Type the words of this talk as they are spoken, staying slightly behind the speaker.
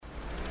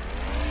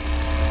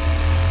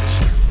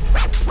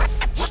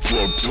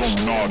Maybe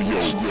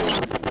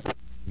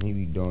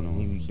don't know.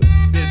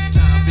 This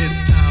time, this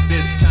time,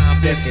 this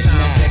time, this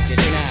time,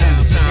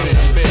 this time to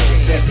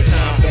build, this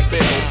time to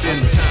build,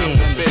 this time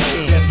to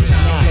build, this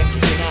time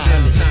to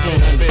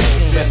build,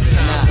 this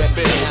time to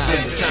build,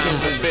 this time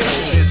to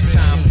build, this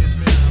time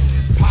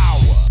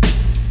power,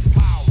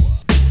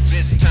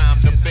 this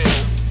time to build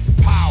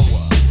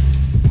power,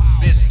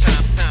 this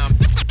time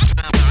to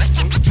build power,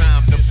 this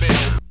time to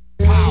build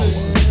power.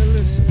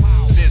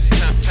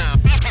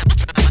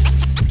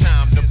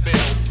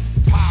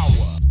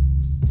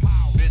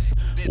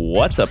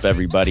 What's up,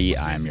 everybody?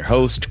 I'm your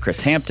host,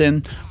 Chris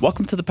Hampton.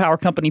 Welcome to the Power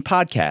Company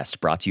Podcast,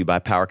 brought to you by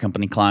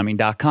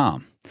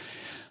PowerCompanyClimbing.com.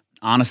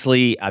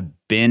 Honestly, I've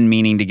been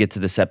meaning to get to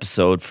this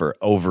episode for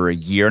over a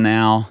year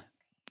now,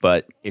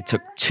 but it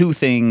took two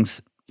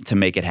things to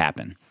make it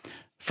happen.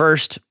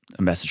 First,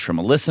 a message from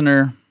a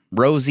listener,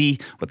 Rosie,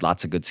 with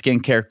lots of good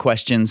skincare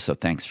questions, so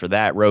thanks for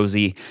that,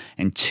 Rosie.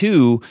 And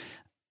two,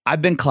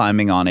 I've been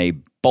climbing on a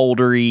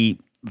bouldery,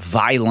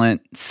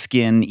 violent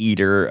skin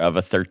eater of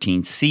a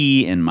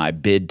 13C in my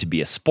bid to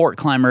be a sport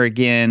climber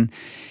again.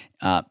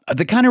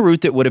 The kind of route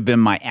that would have been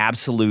my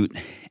absolute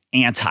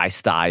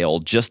anti-style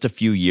just a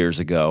few years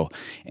ago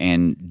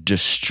and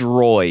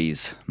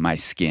destroys my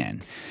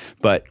skin.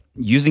 But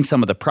using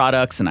some of the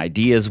products and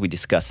ideas we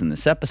discuss in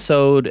this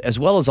episode, as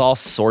well as all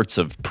sorts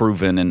of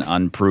proven and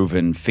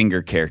unproven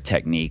finger care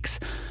techniques,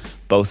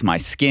 both my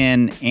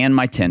skin and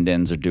my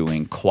tendons are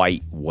doing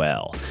quite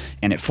well.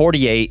 And at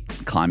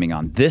 48, climbing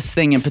on this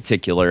thing in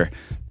particular,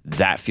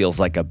 that feels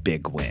like a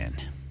big win.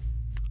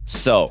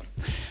 So,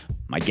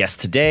 my guest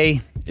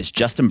today is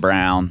Justin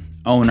Brown,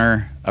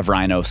 owner of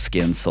Rhino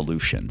Skin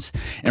Solutions.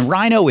 And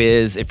Rhino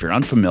is, if you're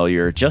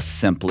unfamiliar, just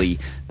simply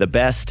the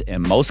best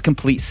and most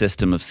complete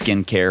system of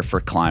skincare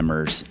for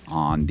climbers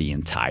on the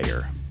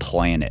entire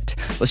planet.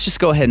 Let's just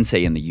go ahead and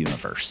say in the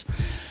universe.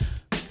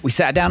 We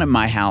sat down at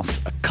my house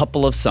a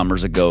couple of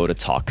summers ago to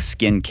talk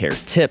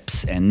skincare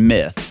tips and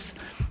myths.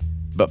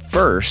 But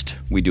first,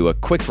 we do a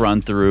quick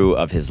run through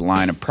of his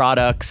line of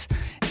products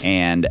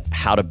and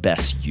how to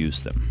best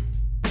use them.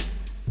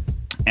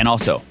 And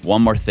also,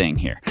 one more thing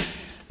here.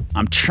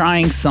 I'm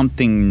trying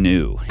something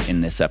new in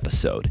this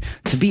episode.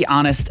 To be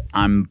honest,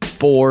 I'm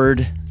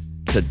bored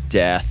to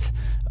death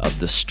of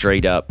the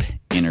straight up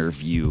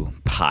interview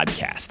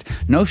podcast.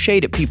 No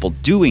shade at people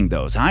doing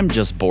those. I'm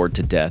just bored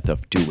to death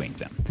of doing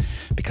them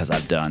because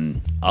I've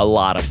done a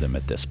lot of them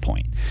at this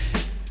point.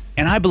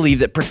 And I believe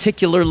that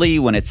particularly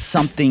when it's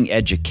something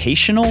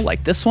educational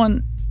like this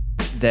one,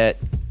 that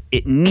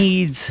it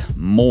needs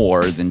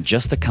more than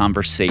just a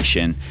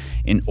conversation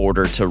in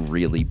order to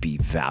really be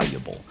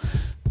valuable.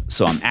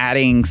 So I'm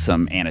adding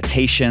some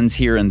annotations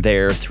here and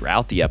there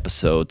throughout the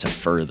episode to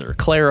further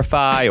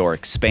clarify or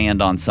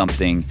expand on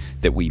something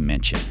that we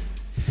mention.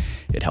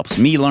 It helps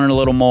me learn a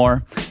little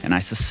more, and I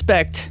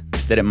suspect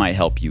that it might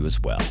help you as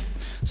well.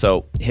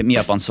 So hit me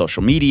up on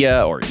social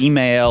media or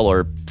email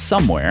or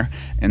somewhere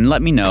and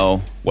let me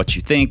know what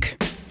you think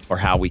or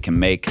how we can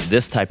make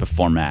this type of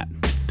format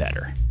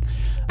better.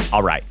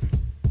 All right,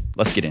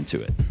 let's get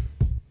into it.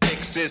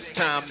 It's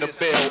time to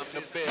build.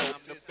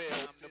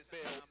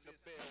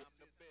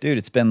 Dude,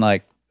 it's been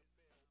like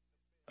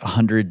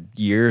 100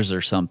 years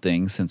or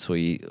something since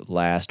we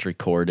last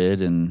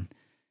recorded, and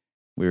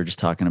we were just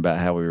talking about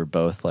how we were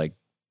both like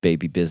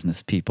baby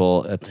business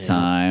people at the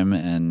time,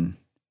 and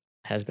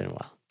Has been a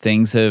while.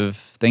 things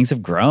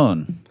have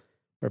grown.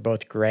 We're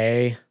both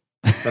gray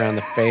around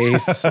the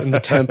face and the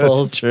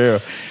temples. That's true.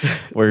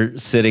 We're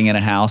sitting in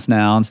a house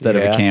now instead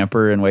of a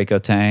camper in Waco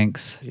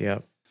tanks.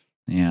 Yep.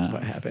 Yeah.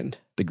 What happened?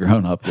 The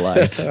grown-up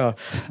life. Oh,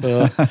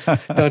 well,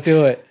 don't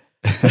do it.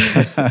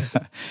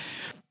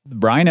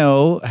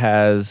 Rhino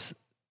has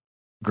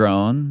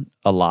grown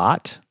a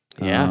lot.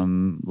 Yeah.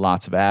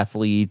 Lots of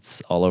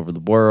athletes all over the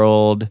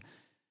world.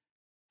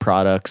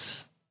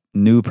 Products,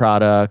 new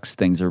products,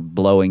 things are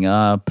blowing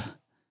up.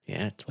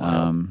 Yeah, it's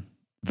wild.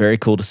 Very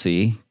cool to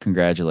see.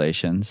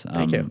 Congratulations.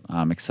 Thank you.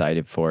 I'm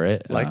excited for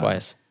it.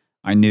 Likewise.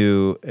 I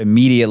knew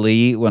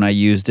immediately when I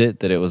used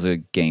it that it was a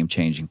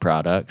game-changing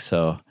product.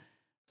 So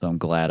I'm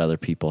glad other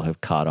people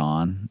have caught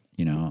on.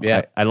 You know,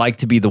 Yeah. I like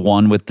to be the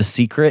one with the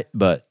secret,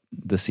 but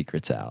the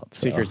secret's out.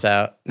 So. Secret's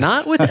out.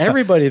 Not with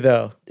everybody,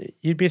 though.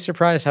 You'd be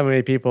surprised how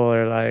many people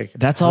are like...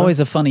 That's always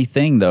a funny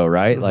thing, though,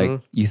 right? Mhm.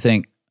 Like you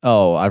think,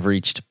 oh, I've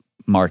reached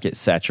market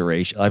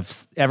saturation.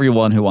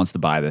 Everyone who wants to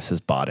buy this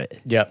has bought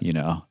it. Yep. You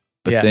know,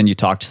 but Yeah. then you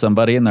talk to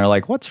somebody and they're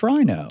like, "What's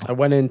Rhino?" I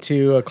went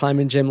into a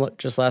climbing gym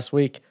just last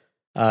week,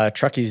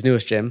 Truckie's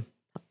newest gym,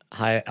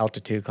 high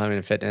altitude climbing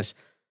and fitness.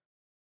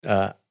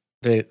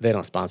 They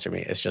don't sponsor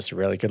me. It's just a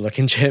really good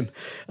looking gym.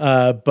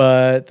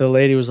 But the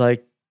lady was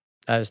like,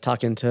 I was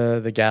talking to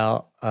the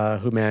gal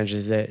who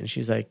manages it, and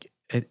she's like,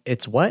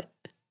 "It's what?"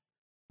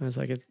 I was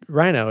like, "It's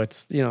Rhino.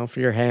 It's for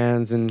your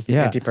hands and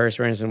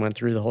antiperspirants," and went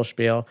through the whole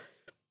spiel.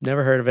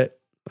 Never heard of it.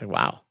 Like,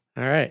 wow.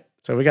 All right.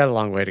 So we got a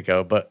long way to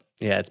go, but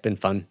yeah, it's been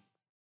fun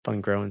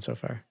growing so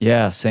far.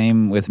 Yeah,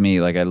 same with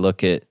me. Like I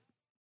look at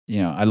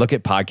I look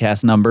at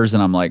podcast numbers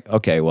and I'm like,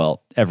 okay,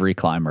 well, every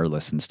climber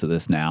listens to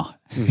this now,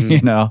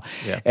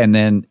 Mm-hmm. Yeah. and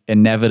then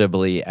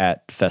inevitably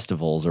at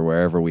festivals or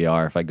wherever we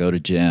are, if I go to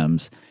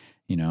gyms,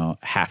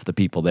 half the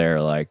people there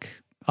are like,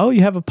 oh,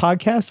 you have a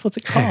podcast? What's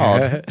it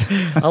called?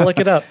 I'll look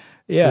it up.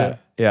 Yeah,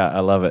 I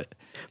love it.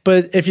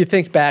 But if you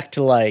think back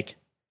to like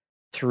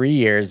 3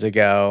 years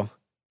ago,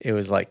 it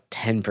was like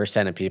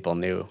 10% of people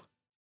knew.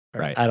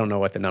 Right. I don't know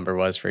what the number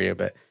was for you,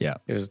 but Yeah.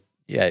 it was,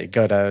 you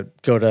go to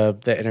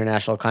the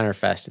International Climber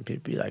Fest and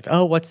people be like,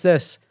 oh, what's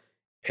this?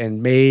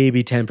 And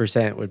maybe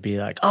 10% would be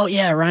like, oh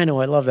yeah, Rhino,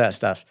 I love that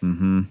stuff.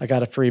 Mm-hmm. I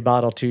got a free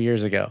bottle 2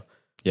 years ago.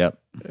 Yep.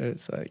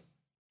 It's like,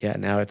 yeah,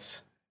 now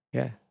it's,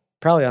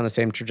 probably on the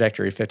same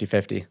trajectory,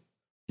 50-50.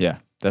 Yeah,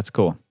 that's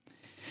cool.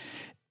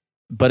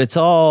 But it's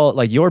all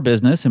like your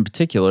business in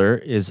particular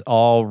is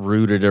all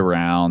rooted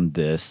around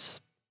this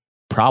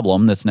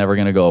problem that's never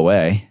going to go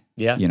away.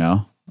 Yeah.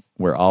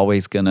 We're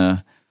always going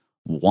to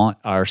want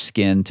our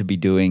skin to be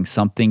doing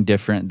something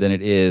different than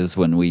it is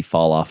when we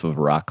fall off of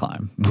a rock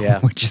climb. Yeah.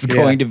 Which is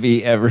going to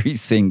be every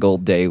single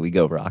day we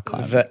go rock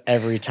climbing.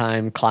 Every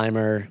time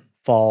climber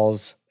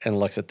falls and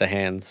looks at the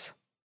hands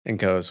and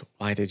goes,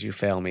 why did you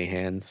fail me,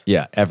 hands?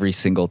 Yeah, every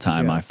single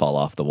time Yeah. I fall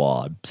off the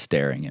wall, I'm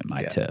staring at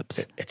my Yeah.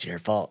 tips. It's your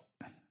fault.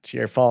 It's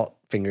your fault.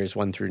 Fingers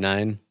 1 through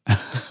 9.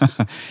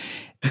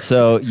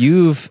 So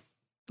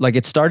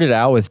it started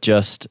out with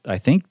just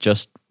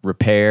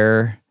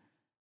repair.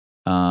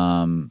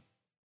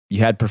 You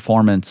had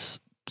performance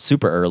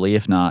super early,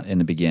 if not in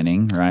the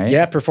beginning, right?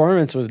 Yeah,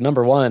 performance was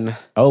number 1.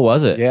 Oh,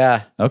 was it?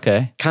 Yeah,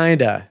 Okay.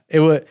 kinda. It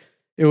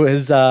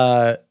was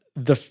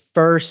the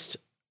first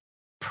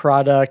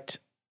product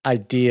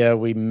idea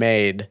we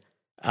made,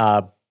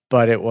 but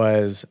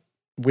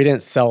we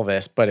didn't sell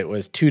this, but it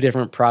was 2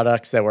 different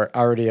products that were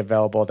already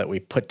available that we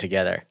put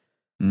together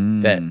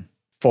that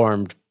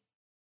formed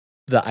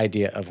the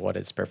idea of what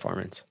is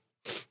performance.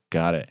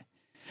 Got it.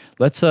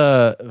 Let's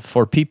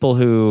for people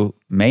who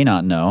may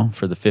not know,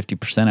 for the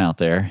 50% out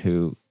there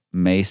who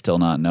may still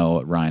not know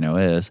what Rhino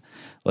is,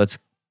 let's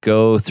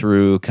go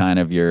through kind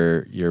of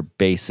your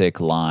basic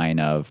line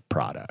of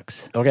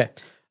products. Okay.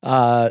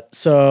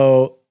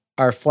 So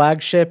our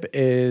flagship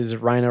is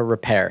Rhino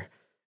Repair,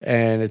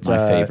 and it's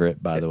My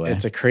favorite, by the way.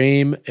 It's a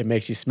cream. It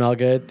makes you smell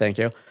good. Thank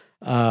you.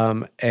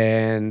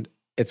 And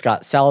it's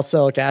got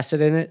salicylic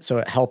acid in it, so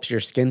it helps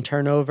your skin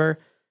turnover.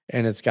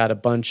 And it's got a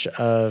bunch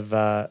of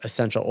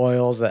essential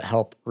oils that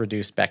help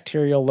reduce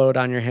bacterial load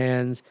on your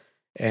hands.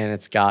 And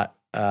it's got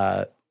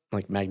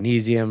like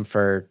magnesium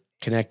for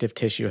connective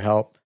tissue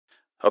help.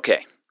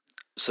 Okay,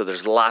 so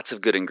there's lots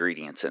of good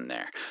ingredients in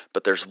there,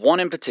 but there's one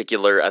in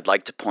particular I'd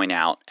like to point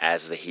out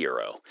as the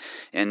hero.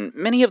 And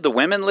many of the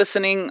women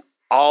listening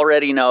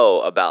already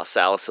know about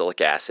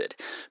salicylic acid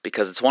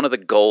because it's one of the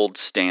gold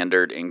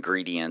standard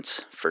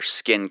ingredients for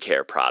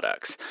skincare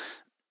products.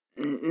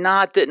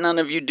 Not that none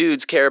of you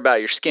dudes care about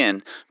your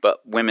skin,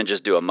 but women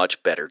just do a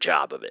much better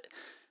job of it.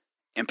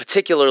 And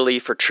particularly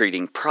for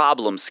treating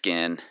problem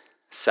skin,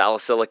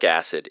 salicylic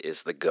acid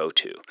is the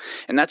go-to.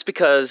 And that's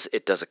because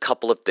it does a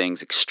couple of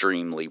things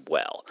extremely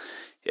well.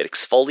 It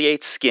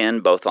exfoliates skin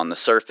both on the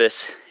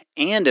surface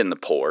and in the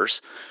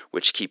pores,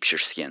 which keeps your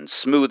skin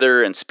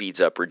smoother and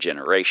speeds up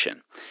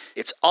regeneration.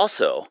 It's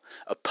also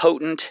a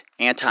potent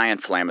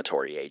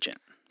anti-inflammatory agent.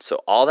 So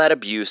all that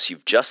abuse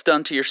you've just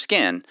done to your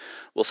skin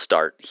will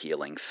start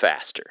healing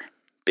faster.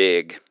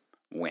 Big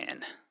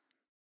win.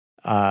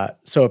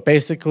 So it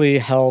basically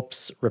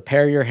helps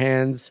repair your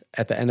hands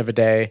at the end of a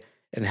day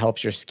and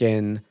helps your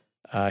skin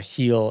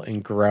heal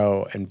and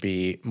grow and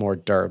be more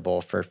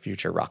durable for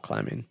future rock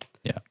climbing.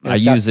 Yeah, And I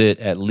it's got- use it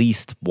at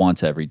least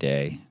once every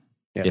day,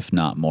 Yeah. if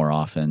not more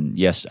often.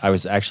 Yes, I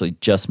was actually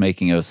just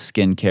making a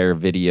skincare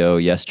video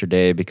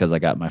yesterday because I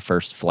got my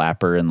first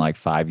flapper in like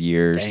 5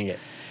 years. Dang it.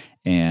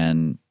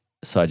 And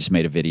so I just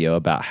made a video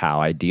about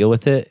how I deal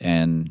with it,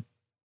 and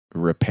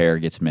repair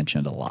gets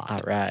mentioned a lot. All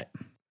right.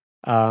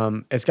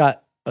 It's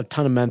got a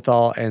ton of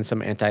menthol and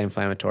some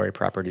anti-inflammatory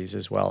properties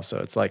as well. So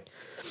it's like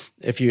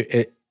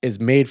it is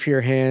made for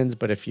your hands,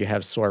 but if you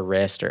have sore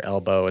wrist or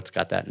elbow, it's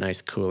got that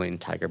nice cooling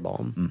Tiger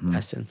Balm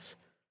essence.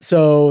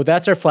 So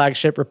that's our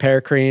flagship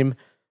repair cream.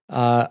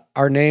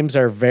 Our names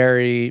are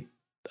very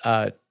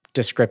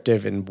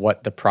descriptive in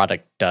what the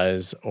product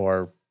does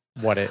or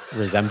what it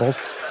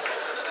resembles.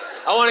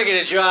 I want to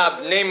get a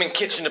job naming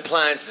kitchen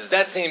appliances.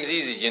 That seems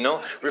easy, you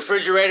know?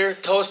 Refrigerator,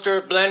 toaster,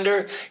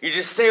 blender. You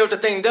just say what the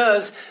thing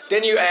does,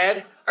 then you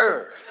add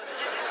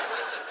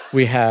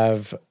We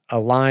have a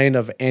line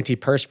of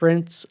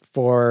antiperspirants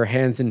for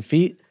hands and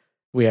feet.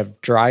 We have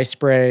dry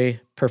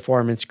spray,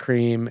 performance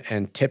cream,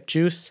 and tip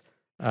juice.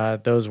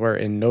 Those were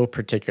in no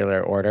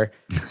particular order.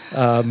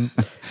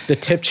 The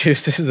tip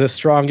juice is the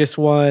strongest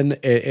one.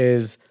 It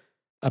is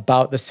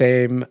about the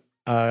same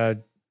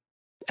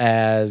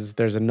as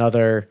there's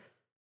another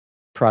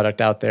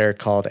product out there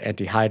called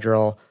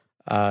Antihydral.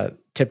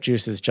 Tip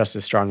juice is just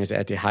as strong as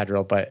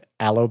Antihydral, but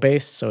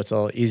aloe-based, so it's a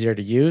little easier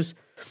to use.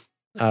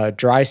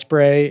 Dry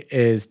spray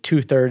is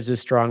 2/3 as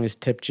strong as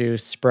tip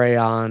juice. Spray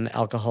on,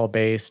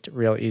 alcohol-based,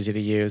 real easy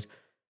to use.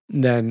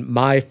 And then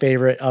my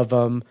favorite of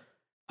them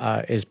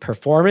is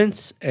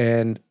Performance,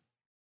 and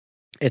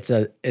it's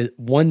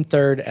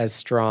 1/3 as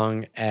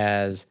strong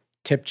as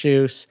Tip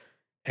Juice,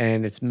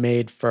 and it's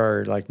made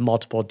for like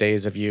multiple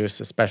days of use,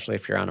 especially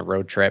if you're on a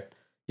road trip.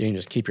 You can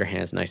just keep your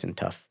hands nice and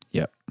tough.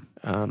 Yep.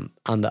 On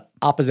the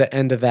opposite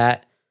end of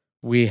that,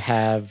 we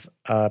have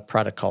a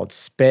product called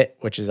Spit,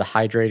 which is a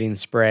hydrating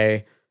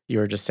spray. You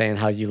were just saying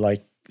how you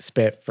like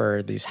Spit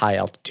for these high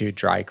altitude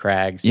dry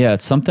crags. Yeah,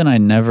 it's something I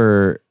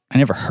never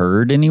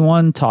heard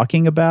anyone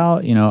talking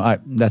about. You know,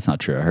 that's not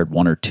true. I heard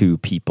one or two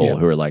people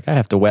who were like, I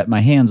have to wet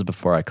my hands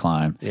before I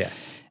climb. Yeah.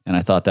 And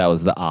I thought that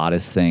was the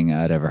oddest thing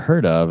I'd ever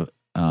heard of.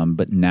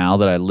 But now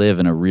that I live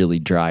in a really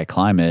dry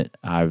climate,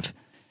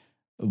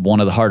 one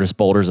of the hardest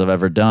boulders I've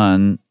ever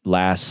done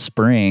last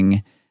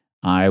spring,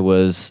 I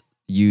was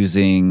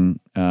using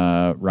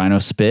Rhino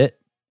Spit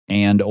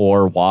and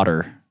or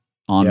water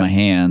on my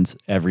hands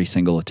every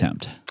single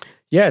attempt.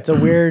 Yeah, it's a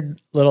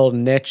weird little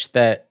niche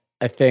that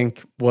I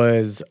think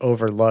was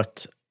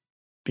overlooked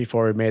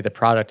before we made the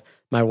product.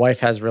 My wife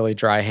has really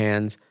dry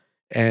hands,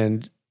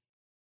 and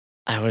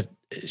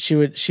she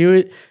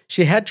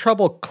had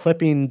trouble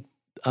clipping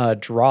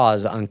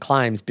draws on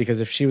climbs because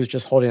if she was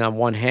just holding on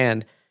one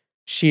hand,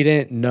 she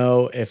didn't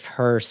know if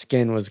her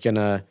skin was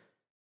gonna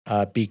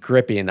be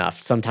grippy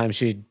enough. Sometimes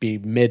she'd be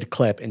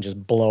mid-clip and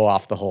just blow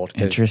off the hold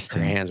because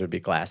her hands would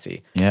be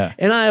glassy. Yeah.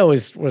 And I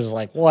always was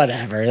like,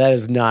 whatever, that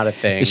is not a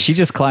thing. She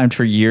just climbed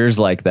for years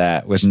like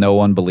that with no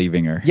one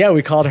believing her. Yeah,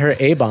 we called her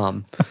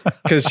A-Bomb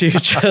because she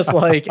would just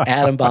like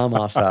atom bomb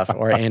off stuff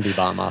or Andy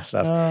bomb off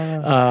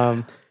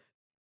stuff.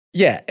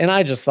 Yeah, and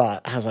I just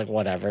thought, I was like,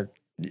 whatever,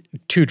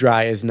 too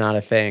dry is not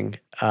a thing.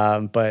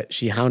 But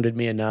she hounded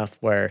me enough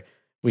where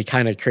we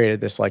kind of created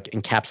this like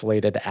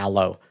encapsulated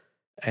aloe,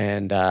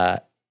 and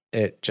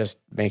it just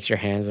makes your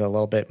hands a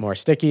little bit more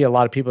sticky. A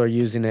lot of people are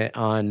using it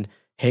on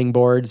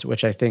hangboards,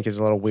 which I think is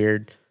a little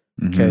weird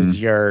because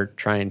you're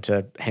trying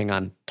to hang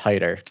on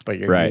tighter, but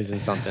you're using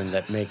something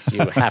that makes you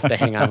have to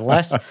hang on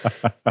less.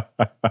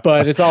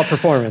 But it's all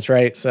performance,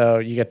 right? So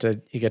you get to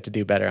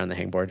do better on the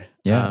hangboard.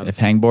 Yeah, if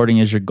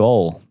hangboarding is your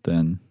goal,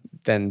 then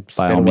spit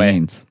by all away.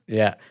 means.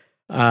 Yeah.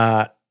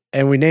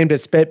 And we named it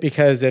Spit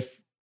because if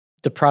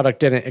the product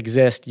didn't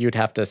exist, you'd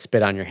have to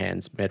spit on your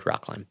hands mid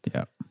rock climb.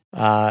 Yeah.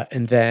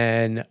 And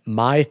then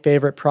my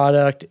favorite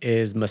product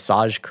is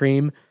Massage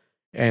Cream,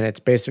 and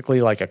it's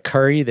basically like a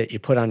curry that you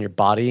put on your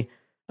body.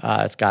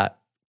 It's got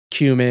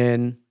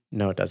cumin.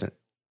 No, it doesn't.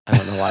 I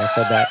don't know why I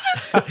said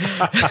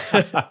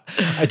that.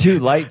 I do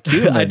like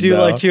cumin. I do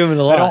like cumin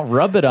a lot. I don't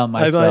rub it on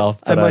myself,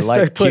 I might but I like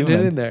start putting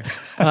cumin. it in there.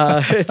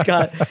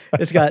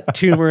 It's got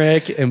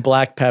turmeric and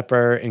black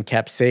pepper and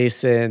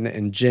capsaicin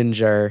and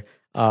ginger,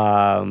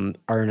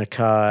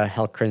 arnica,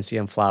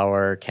 helichrysum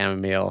flower,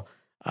 chamomile,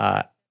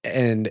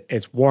 and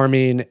it's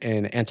warming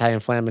and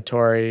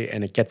anti-inflammatory,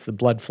 and it gets the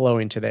blood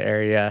flowing to the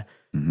area.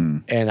 Mm-hmm.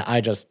 And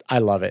I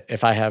love it.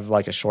 If I have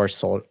like a sore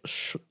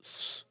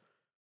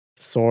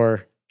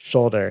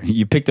shoulder,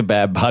 You picked a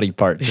bad body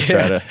part to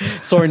try to.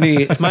 sore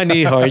knee. If my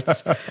knee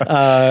hurts,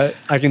 I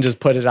can just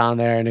put it on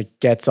there and it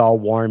gets all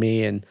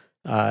warmy, and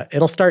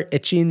it'll start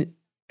itching.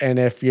 And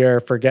if you're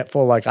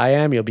forgetful like I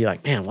am, you'll be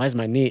like, man, why does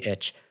my knee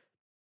itch?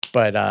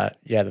 But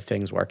yeah, the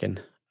thing's working.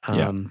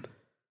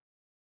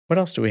 What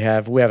else do we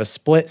have? We have a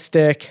split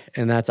stick,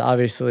 and that's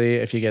obviously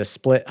if you get a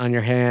split on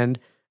your hand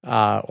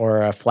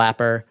or a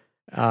flapper.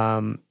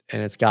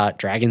 And it's got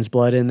dragon's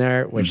blood in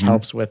there, which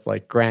helps with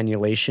like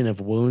granulation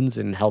of wounds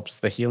and helps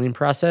the healing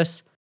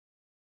process.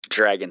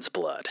 Dragon's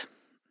blood.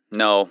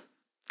 No,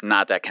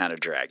 not that kind of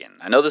dragon.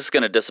 I know this is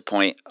going to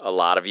disappoint a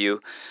lot of you,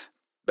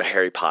 but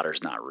Harry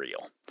Potter's not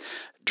real.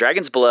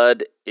 Dragon's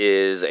blood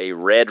is a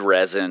red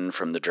resin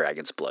from the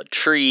dragon's blood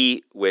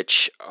tree,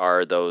 which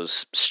are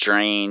those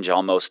strange,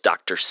 almost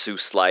Dr.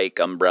 Seuss-like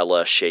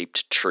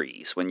umbrella-shaped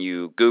trees. When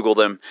you Google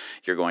them,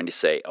 you're going to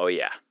say, oh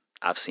yeah,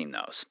 I've seen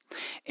those.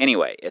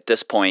 Anyway, at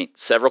this point,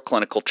 several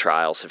clinical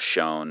trials have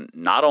shown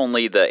not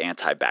only the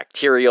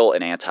antibacterial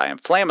and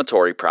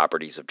anti-inflammatory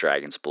properties of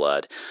dragon's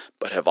blood,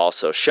 but have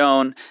also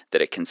shown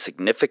that it can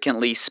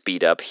significantly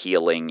speed up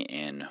healing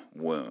in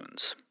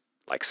wounds,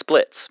 like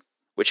splits,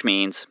 which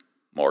means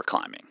more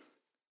climbing.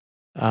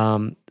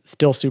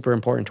 Still super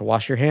important to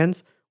wash your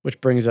hands,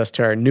 which brings us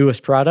to our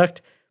newest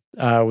product.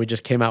 We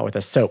just came out with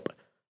a soap.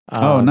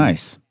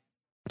 Nice.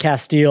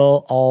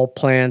 Castile, all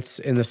plants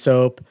in the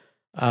soap.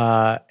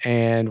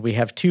 And we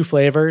have two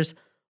flavors.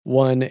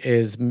 One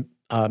is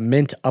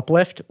mint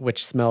uplift,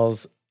 which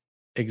smells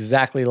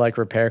exactly like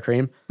repair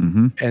cream.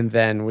 Mm-hmm. And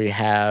then we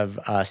have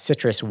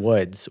citrus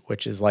woods,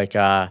 which is like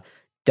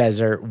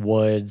desert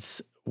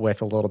woods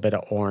with a little bit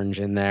of orange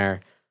in there.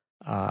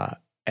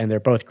 And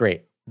they're both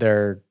great.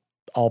 They're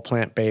all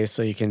plant-based,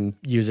 so you can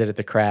use it at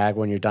the crag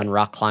when you're done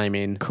rock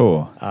climbing.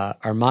 Cool.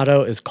 Our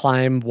motto is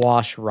climb,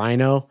 wash,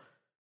 rhino.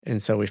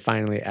 And so we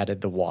finally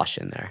added the wash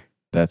in there.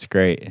 That's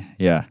great.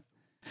 Yeah.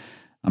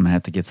 I'm going to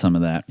have to get some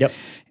of that. Yep.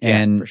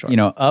 And, yeah, for sure. you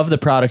know, of the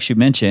products you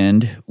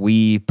mentioned,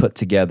 we put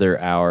together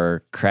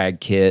our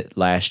crag kit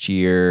last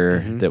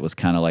year that was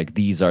kind of like,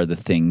 these are the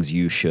things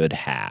you should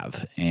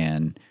have.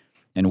 And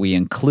And we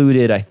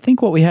included, I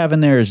think what we have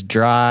in there is a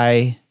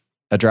dry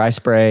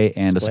spray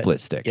and a split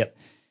stick. Yep.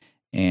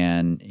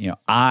 And,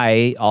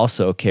 I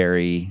also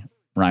carry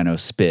Rhino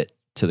Spit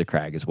to the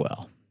crag as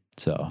well.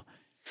 So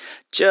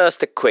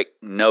just a quick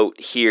note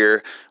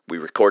here. We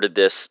recorded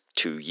this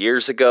 2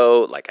 years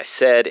ago, like I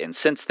said, and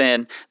since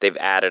then, they've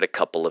added a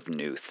couple of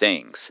new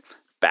things.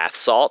 Bath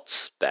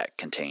salts that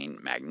contain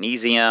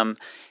magnesium,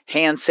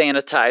 hand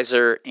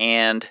sanitizer,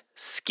 and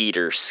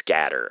Skeeter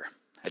Scatter.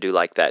 I do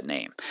like that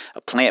name.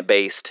 A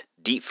plant-based,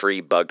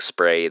 deep-free bug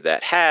spray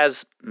that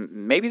has,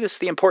 maybe this is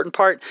the important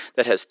part,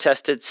 that has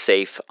tested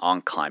safe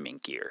on climbing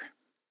gear.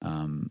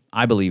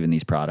 I believe in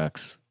these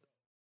products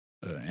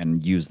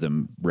and use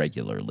them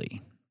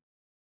regularly.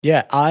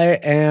 Yeah, I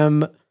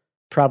am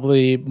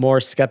probably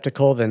more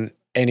skeptical than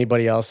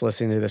anybody else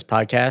listening to this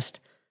podcast.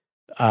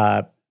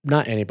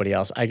 Not anybody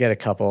else. I get a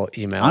couple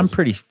emails. I'm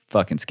pretty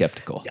fucking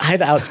skeptical.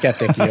 I'd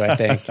out-skeptic you, I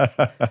think.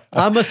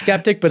 I'm a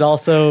skeptic, but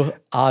also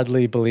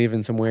oddly believe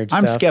in some weird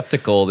I'm stuff.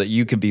 skeptical that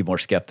you could be more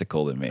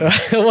skeptical than me.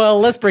 Well,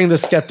 let's bring the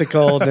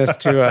skepticalness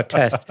to a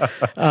test.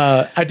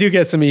 I do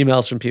get some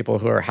emails from people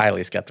who are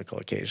highly skeptical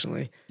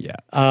occasionally. Yeah.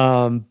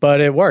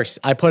 But it works.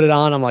 I put it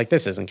on. I'm like,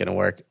 this isn't going to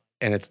work.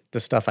 And it's the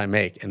stuff I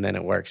make. And then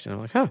it works. And I'm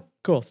like, huh,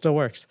 cool. Still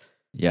works.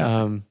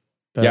 Yeah.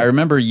 But I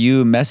remember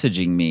you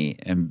messaging me,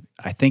 and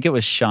I think it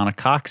was Shauna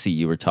Coxey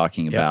you were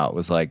talking about,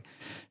 was like,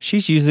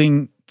 she's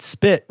using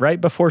spit right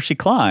before she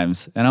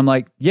climbs. And I'm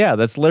like, yeah,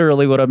 that's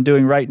literally what I'm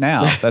doing right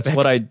now. That's how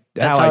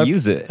I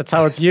use it. That's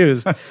how it's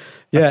used.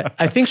 Yeah.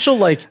 I think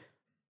she'll I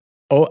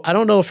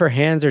don't know if her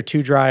hands are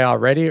too dry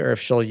already or if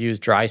she'll use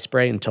dry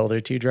spray until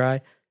they're too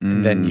dry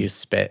and then use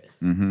spit.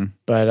 Mm-hmm.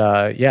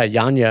 But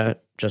Yanya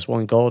just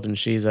won gold and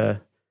she's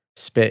a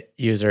spit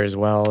user as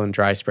well and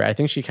dry spray. I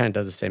think she kind of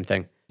does the same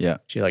thing. Yeah.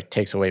 She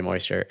takes away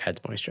moisture, adds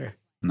moisture.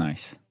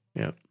 Nice.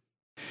 Yeah.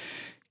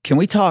 Can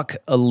we talk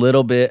a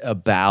little bit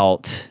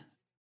about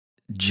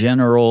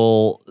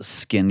general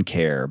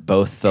skincare,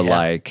 both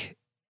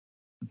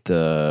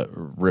the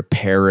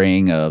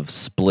repairing of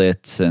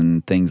splits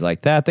and things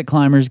like that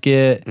climbers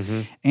get,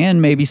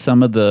 and maybe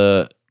some of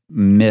the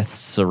myths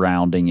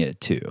surrounding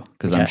it too?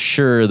 Because I'm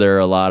sure there are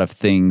a lot of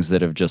things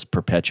that have just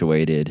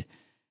perpetuated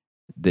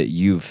that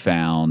you've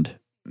found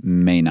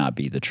may not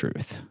be the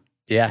truth.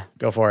 Yeah,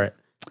 go for it.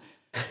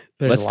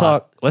 Let's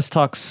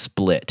talk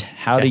split.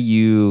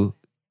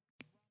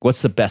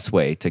 What's the best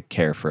way to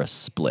care for a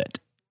split?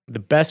 The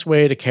best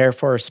way to care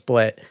for a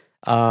split,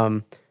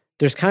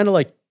 there's kind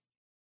of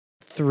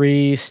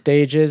 3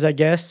 stages, I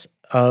guess,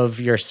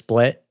 of your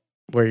split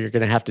where you're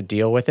going to have to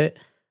deal with it.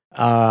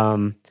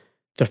 The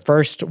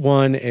first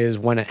one is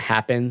when it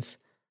happens,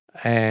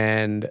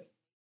 and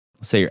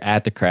say you're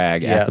at the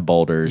crag, at the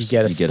boulders, you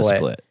get a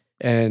split.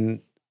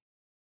 And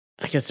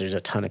I guess there's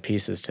a ton of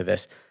pieces to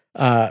this.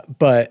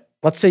 But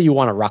let's say you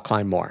want to rock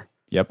climb more.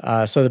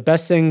 Yep. So the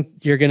best thing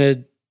you're going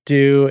to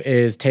do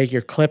is take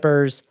your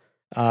clippers,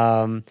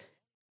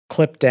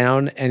 clip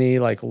down any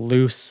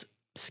loose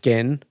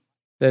skin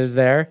that is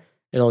there.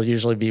 It'll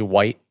usually be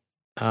white.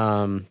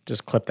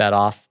 Just clip that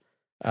off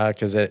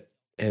because it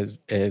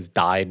has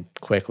died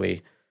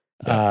quickly.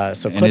 So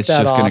clip and it's that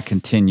just off. going to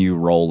continue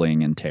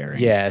rolling and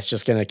tearing. Yeah, it's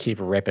just going to keep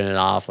ripping it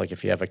off. Like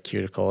if you have a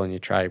cuticle and you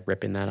try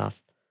ripping that off.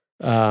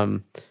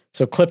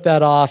 So clip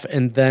that off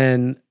and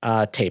then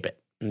tape it,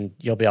 and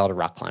you'll be able to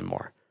rock climb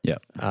more. Yeah.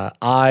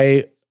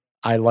 I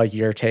like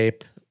your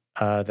tape.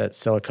 That's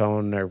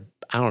silicone or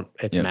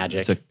it's magic.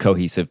 It's a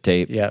cohesive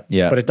tape. Yeah.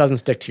 Yeah. But it doesn't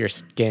stick to your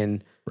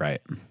skin.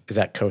 Right. Is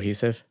that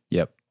cohesive?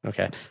 Yep.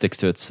 Okay. Sticks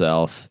to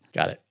itself.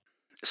 Got it.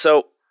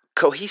 So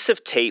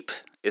cohesive tape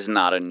is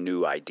not a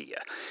new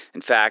idea.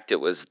 In fact,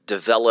 it was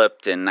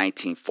developed in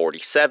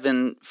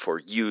 1947 for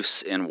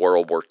use in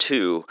World War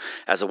II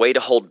as a way to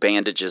hold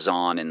bandages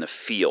on in the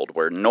field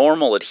where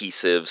normal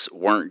adhesives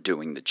weren't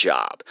doing the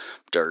job.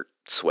 Dirt,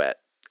 sweat,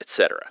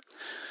 etc.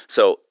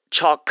 So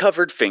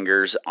chalk-covered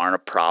fingers aren't a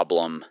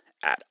problem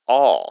at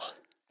all.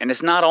 And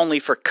it's not only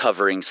for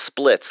covering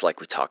splits like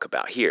we talk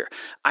about here.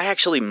 I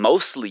actually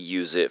mostly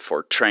use it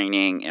for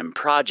training and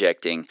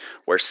projecting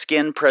where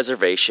skin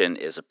preservation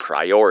is a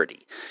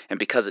priority. And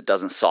because it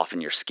doesn't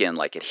soften your skin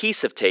like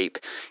adhesive tape,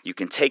 you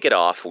can take it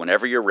off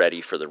whenever you're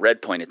ready for the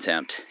red point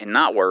attempt and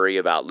not worry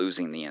about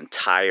losing the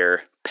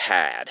entire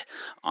pad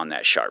on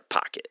that sharp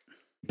pocket.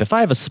 If I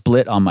have a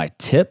split on my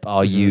tip,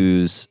 I'll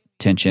use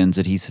Tensions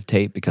adhesive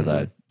tape because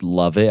I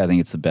love it. I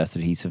think it's the best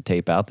adhesive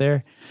tape out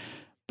there.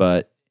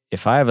 But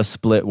if I have a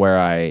split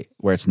where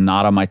it's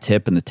not on my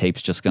tip and the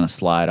tape's just going to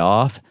slide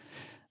off,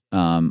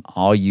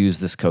 I'll use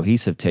this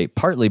cohesive tape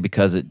partly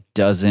because it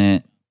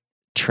doesn't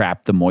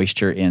trap the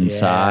moisture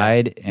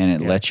inside and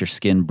it lets your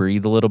skin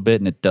breathe a little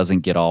bit and it doesn't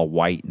get all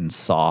white and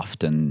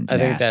soft and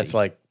nasty. I think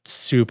that's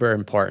super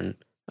important.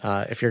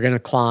 If you're going to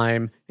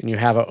climb and you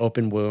have an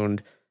open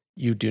wound,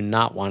 you do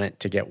not want it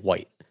to get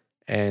white.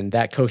 And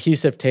that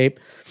cohesive tape,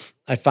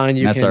 I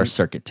find That's our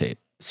circuit tape.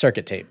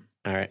 Circuit tape.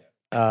 All right.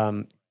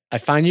 I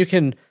find you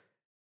can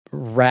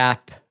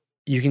wrap,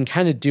 you can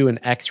kind of do an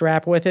X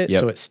wrap with it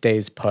so it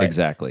stays put.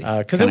 Exactly.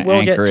 Because it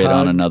will get anchor it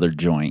on tugged. another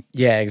joint.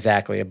 Yeah,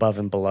 exactly. Above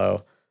and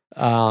below.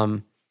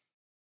 And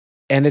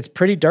it's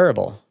pretty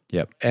durable.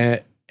 Yep.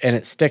 And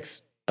it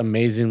sticks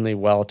amazingly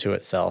well to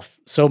itself,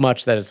 so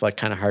much that it's like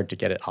kind of hard to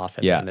get it off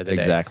at the end of the day.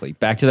 Exactly.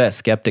 Back to that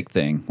skeptic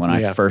thing. When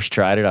I Yeah. first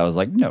tried it, I was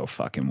like, no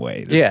fucking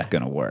way this Yeah. is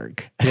going to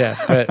work. Yeah,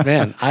 but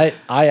man, I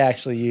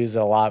actually use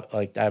a lot.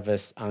 Like I have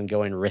this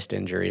ongoing wrist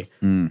injury,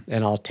 and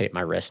I'll tape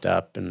my wrist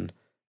up, and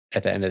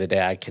at the end of the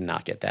day, I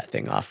cannot get that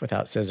thing off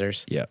without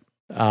scissors. Yep.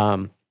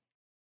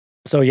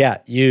 So yeah,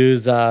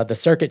 use the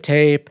circuit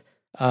tape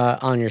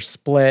on your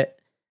split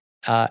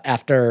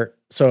after.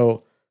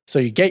 So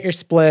you get your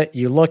split,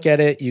 you look at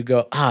it, you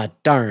go,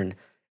 darn,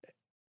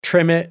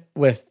 trim it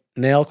with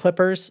nail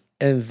clippers,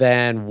 and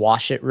then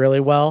wash it really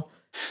well.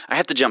 I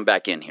have to jump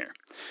back in here.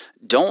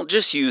 Don't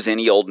just use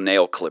any old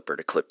nail clipper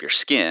to clip your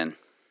skin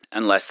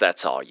unless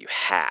that's all you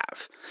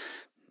have.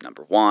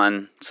 Number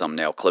one, some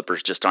nail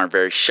clippers just aren't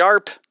very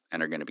sharp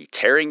and are going to be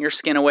tearing your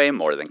skin away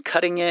more than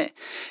cutting it.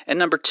 And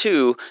number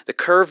two, the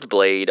curved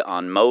blade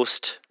on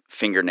most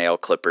fingernail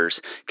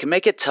clippers can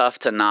make it tough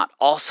to not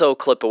also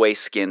clip away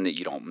skin that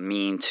you don't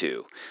mean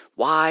to.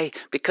 Why?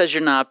 Because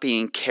you're not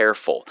being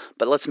careful.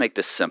 But let's make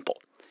this simple.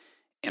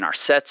 In our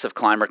sets of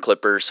climber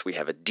clippers, we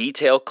have a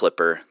detail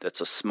clipper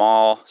that's a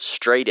small,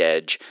 straight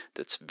edge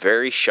that's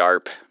very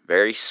sharp,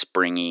 very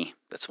springy.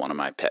 That's one of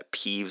my pet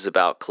peeves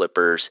about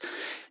clippers.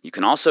 You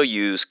can also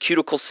use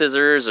cuticle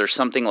scissors or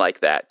something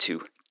like that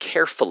to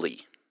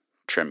carefully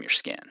trim your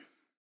skin.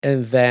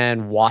 And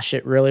then wash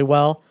it really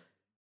well,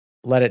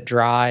 let it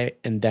dry,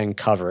 and then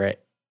cover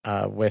it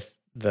with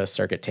the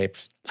circuit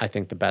tape's, I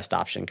think, the best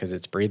option because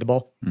it's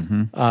breathable.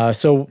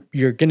 So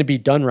you're going to be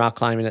done rock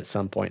climbing at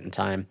some point in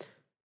time.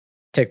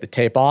 Take the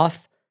tape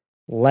off,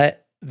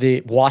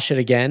 wash it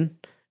again,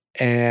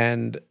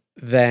 and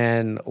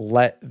then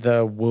let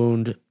the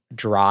wound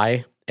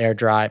dry, air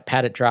dry,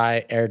 pat it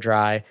dry, air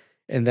dry,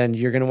 and then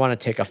you're going to want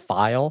to take a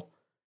file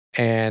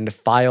and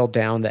file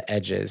down the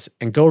edges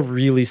and go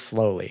really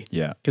slowly.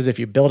 Yeah. Because if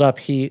you build up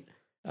heat,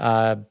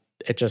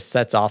 it just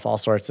sets off all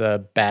sorts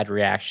of bad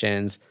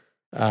reactions.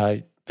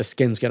 The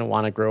skin's going to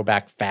want to grow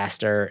back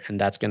faster, and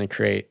that's going to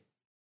create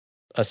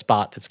a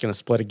spot that's going to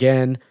split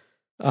again.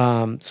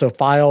 So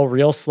file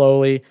real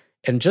slowly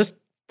and just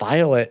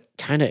file it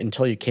kind of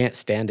until you can't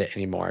stand it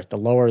anymore. The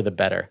lower, the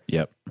better.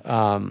 Yep.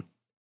 And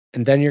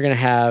then you're going to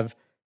have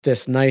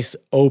this nice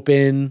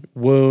open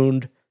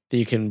wound that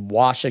you can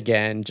wash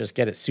again, just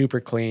get it super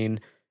clean,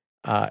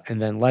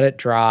 and then let it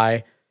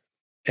dry.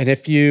 And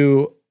if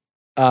you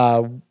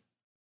have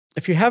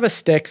a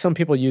stick, some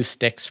people use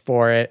sticks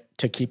for it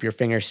to keep your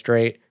fingers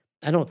straight.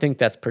 I don't think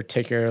that's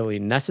particularly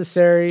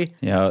necessary.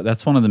 Yeah,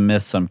 that's one of the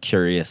myths I'm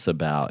curious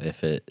about,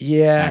 if it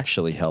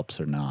actually helps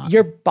or not.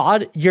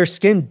 Your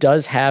skin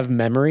does have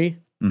memory.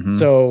 Mhm.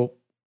 So,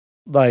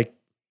 like,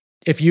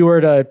 if you were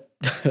to,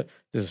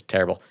 this is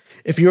terrible.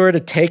 If you were to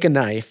take a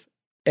knife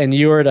and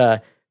you were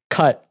to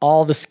cut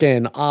all the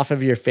skin off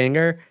of your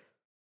finger,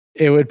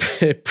 it would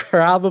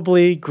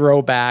probably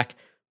grow back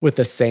with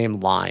the same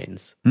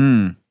lines.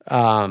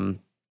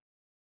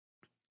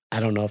 I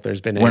don't know if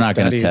there's been any We're not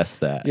going to studies. test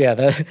that. Yeah,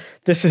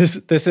 this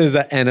is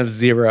an N of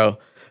 0.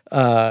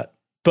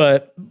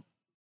 But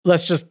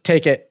let's just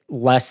take it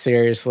less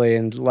seriously,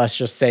 and let's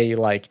just say you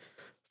like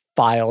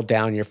file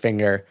down your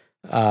finger,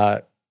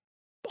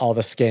 all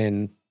the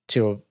skin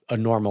to a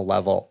normal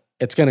level.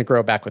 It's going to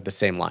grow back with the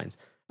same lines.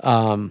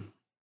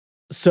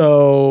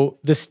 So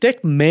the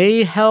stick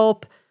may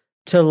help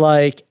to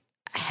like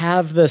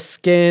have the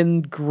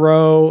skin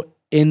grow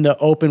in the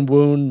open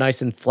wound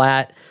nice and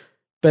flat,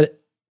 but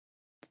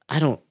I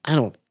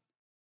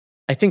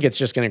think it's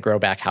just going to grow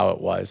back how it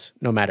was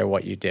no matter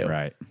what you do.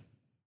 Right.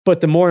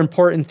 But the more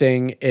important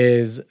thing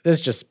is, this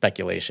is just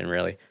speculation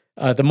really.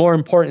 The more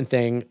important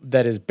thing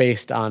that is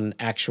based on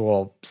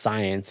actual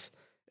science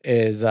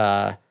is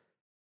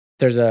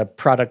there's a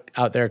product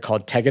out there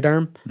called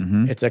Tegaderm.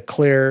 Mm-hmm. It's a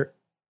clear,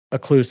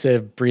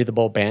 occlusive,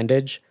 breathable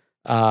bandage.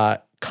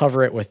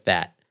 Cover it with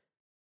that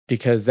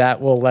because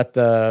that will let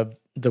the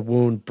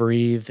wound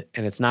breathe,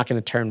 and it's not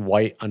going to turn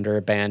white under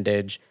a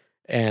bandage,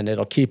 and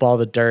it'll keep all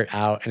the dirt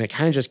out, and it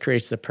kind of just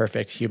creates the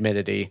perfect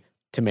humidity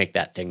to make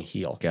that thing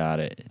heal. Got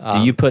it. Do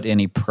you put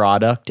any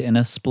product in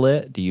a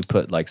split? Do you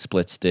put like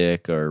split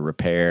stick or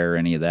repair or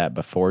any of that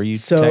before you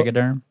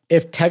Tegaderm?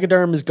 If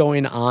Tegaderm is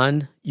going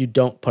on, you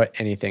don't put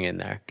anything in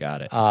there.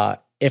 Got it.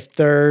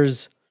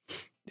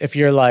 If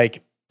you're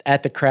like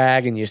at the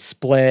crag and you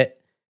split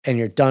and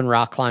you're done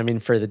rock climbing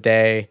for the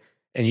day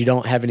and you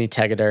don't have any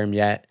Tegaderm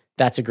yet,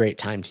 that's a great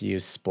time to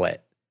use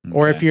split. Okay.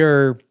 Or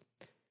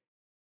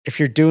if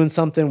you're doing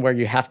something where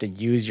you have to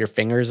use your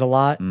fingers a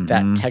lot,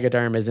 that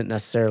Tegaderm isn't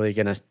necessarily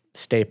going to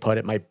stay put.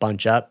 It might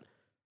bunch up.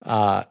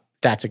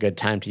 That's a good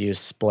time to use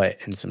split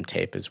and some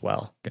tape as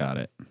well. Got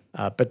it.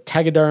 But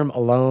Tegaderm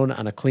alone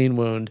on a clean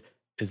wound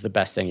is the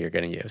best thing you're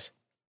going to use.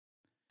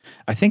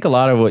 I think a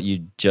lot of what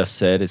you just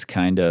said is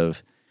kind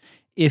of,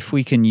 if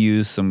we can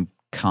use some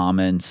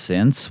common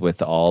sense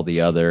with all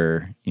the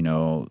other,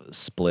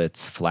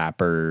 splits,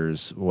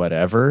 flappers,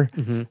 whatever,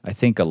 I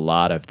think a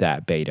lot of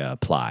that beta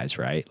applies,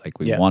 right? Like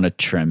we want to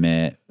trim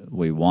it.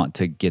 We want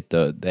to get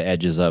the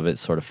edges of it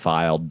sort of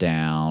filed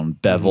down,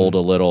 beveled a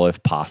little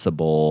if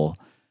possible.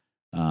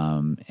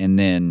 And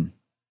then,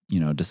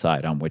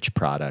 decide on which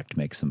product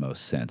makes the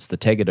most sense. The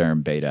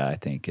Tegaderm beta, I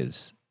think,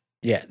 is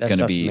that's going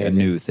to be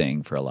amazing. a new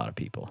thing for a lot of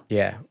people.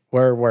 Yeah,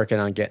 we're working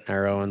on getting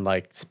our own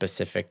like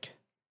specific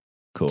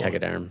Cool.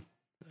 Tegaderm.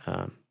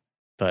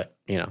 But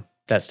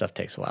that stuff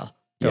takes a while.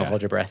 Don't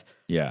hold your breath.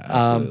 Yeah,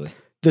 absolutely.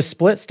 The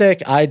split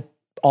stick, I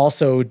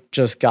also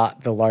just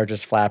got the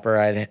largest flapper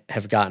I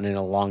have gotten in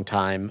a long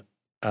time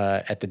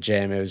at the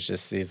gym. It was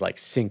just these like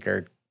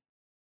sinker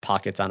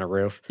pockets on a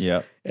roof.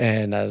 Yeah.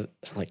 And I was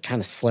like kind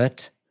of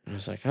slipped. I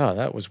was like, oh,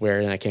 that was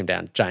weird. And I came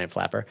down, giant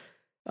flapper.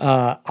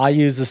 I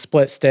used the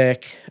split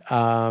stick.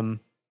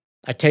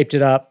 I taped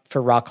it up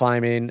for rock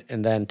climbing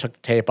and then took the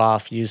tape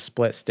off, used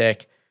split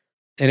stick.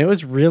 And it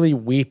was really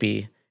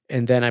weepy.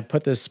 And then I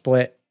put this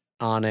split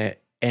on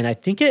it. And I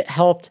think it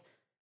helped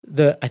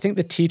the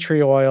tea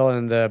tree oil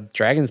and the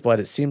dragon's blood.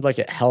 It seemed like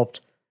it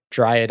helped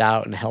dry it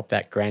out and help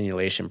that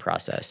granulation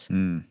process.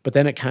 But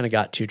then it kind of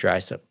got too dry.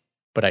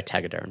 But I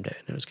Tegadermed it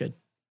and it was good.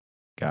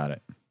 Got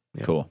it.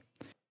 Yeah. Cool.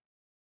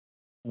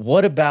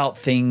 What about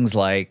things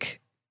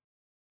like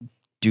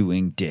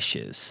doing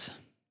dishes?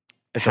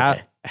 It's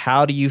okay.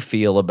 How do you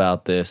feel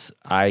about this?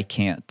 I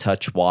can't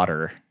touch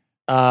water.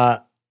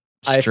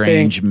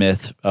 Strange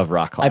myth of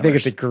rock climbers. I think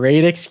it's a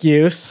great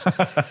excuse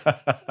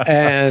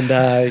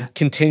and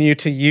continue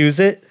to use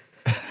it.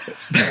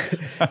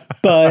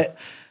 But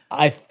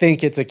I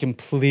think it's a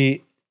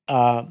complete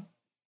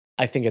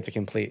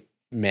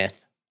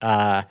myth.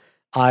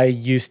 I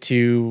used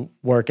to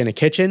work in a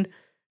kitchen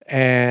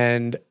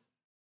and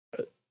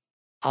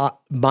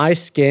my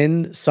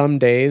skin some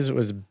days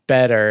was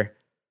better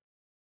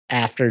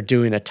after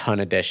doing a ton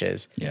of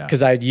dishes. Yeah.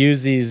 Because I'd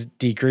use these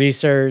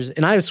degreasers,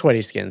 and I have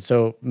sweaty skin,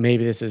 so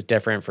maybe this is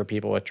different for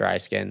people with dry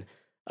skin.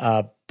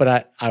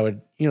 But I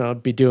would,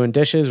 be doing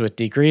dishes with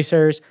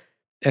degreasers,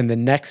 and the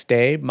next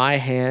day my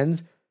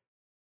hands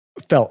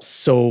felt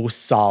so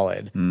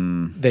solid.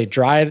 They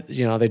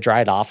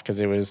dried off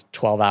because it was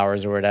 12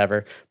 hours or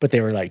whatever, but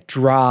they were like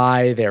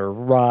dry, they were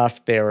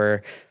rough,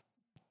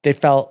 they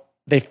felt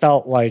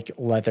like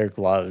leather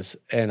gloves,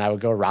 and I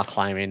would go rock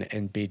climbing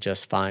and be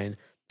just fine.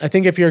 I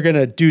think if you're going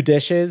to do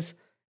dishes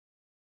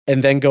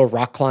and then go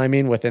rock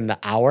climbing within the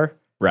hour,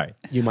 right,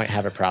 you might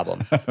have a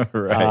problem.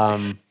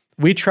 Right.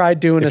 We tried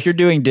doing if you're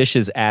doing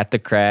dishes at the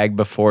crag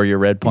before your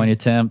red point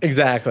attempt.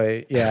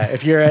 Exactly. Yeah.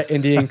 If you're at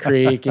Indian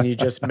Creek and you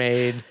just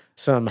made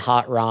some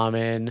hot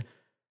ramen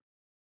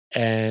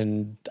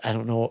and I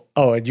don't know,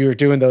 and you were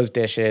doing those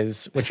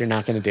dishes, which you're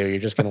not going to do. You're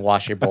just going to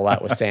wash your bowl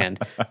out with sand.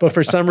 But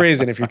for some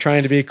reason, if you're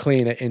trying to be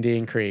clean at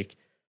Indian Creek,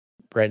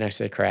 right next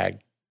to the crag,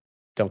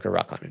 don't go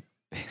rock climbing.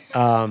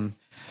 That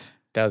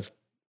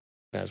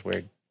was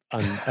weird,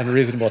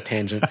 unreasonable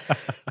tangent.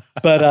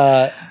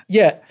 But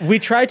we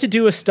tried to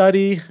do a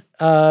study.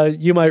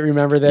 You might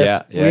remember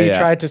this. We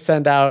tried to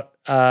send out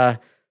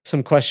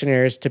some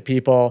questionnaires to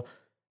people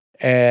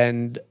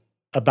and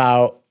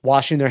about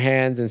washing their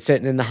hands and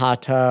sitting in the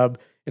hot tub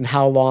and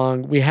how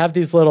long. We have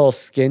these little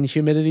skin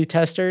humidity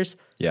testers.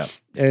 Yeah.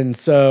 And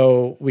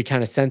so we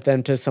kind of sent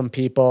them to some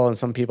people and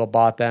some people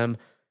bought them.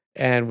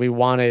 And we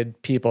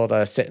wanted people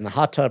to sit in the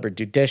hot tub or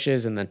do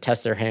dishes and then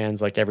test their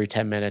hands like every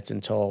 10 minutes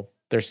until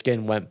their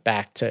skin went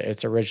back to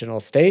its original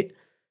state.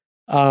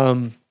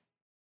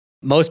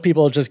 Most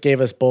people just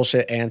gave us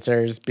bullshit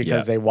answers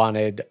because they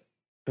wanted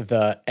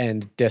the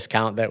end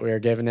discount that we were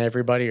giving to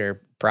everybody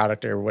or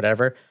product or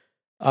whatever.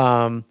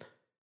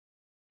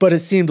 But it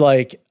seemed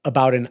like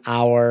about an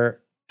hour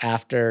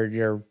after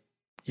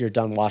you're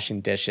done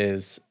washing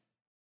dishes,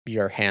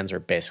 your hands are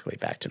basically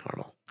back to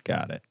normal.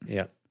 Got it.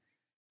 Yeah.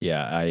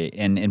 Yeah,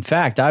 and in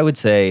fact, I would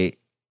say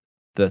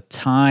the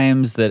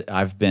times that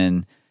I've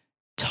been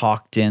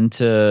talked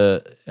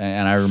into,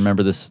 and I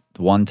remember this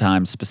one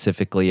time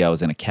specifically, I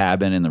was in a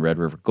cabin in the Red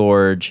River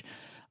Gorge.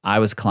 I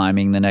was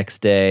climbing the next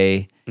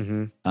day,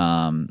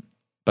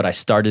 but I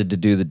started to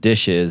do the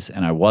dishes,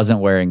 and I wasn't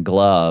wearing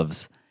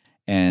gloves,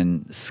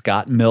 and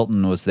Scott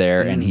Milton was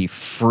there, and he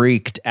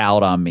freaked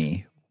out on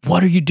me.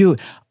 What are you doing?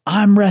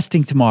 I'm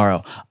resting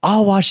tomorrow.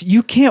 I'll wash.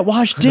 You can't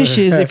wash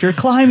dishes if you're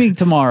climbing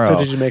tomorrow. So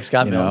did you make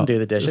Scott Milton do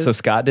the dishes? So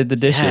Scott did the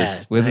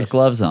dishes with his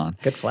gloves on.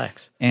 Good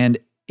flex. And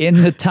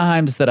in the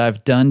times that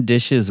I've done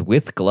dishes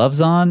with gloves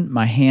on,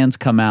 my hands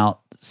come out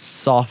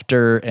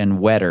softer and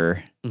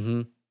wetter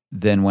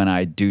than when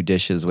I do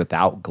dishes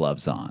without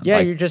gloves on. Yeah,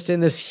 you're just in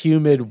this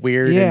humid,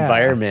 weird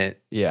environment.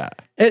 Yeah.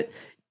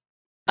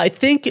 I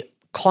think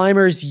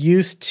climbers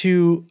used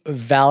to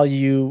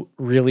value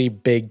really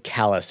big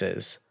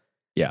calluses.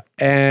 Yeah.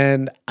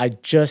 And I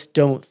just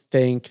don't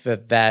think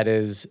that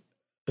is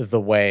the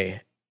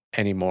way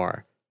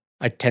anymore.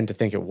 I tend to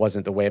think it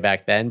wasn't the way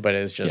back then, but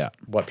it was just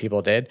what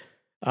people did.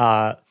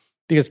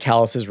 Because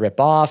calluses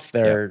rip off,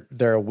 they're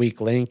a weak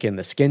link in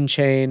the skin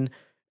chain,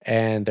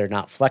 and they're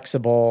not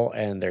flexible,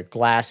 and they're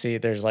glassy.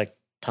 There's like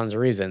tons of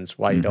reasons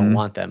why you don't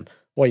want them.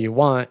 What you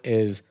want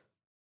is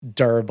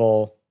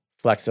durable,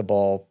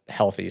 flexible,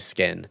 healthy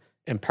skin.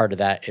 And part of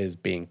that is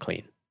being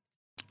clean.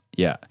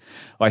 Yeah.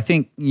 Well, I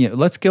think,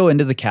 let's go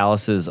into the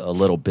calluses a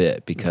little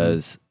bit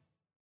because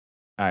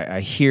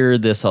I hear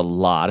this a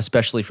lot,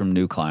 especially from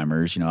new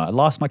climbers. I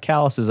lost my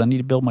calluses. I need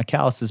to build my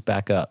calluses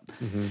back up.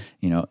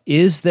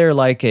 Is there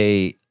like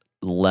a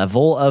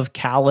level of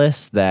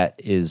callus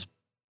that is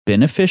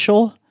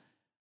beneficial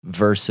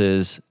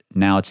versus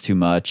now it's too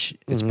much,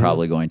 it's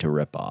probably going to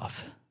rip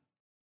off?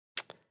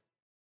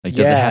 Like,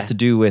 does it have to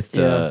do with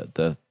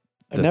the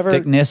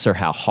thickness or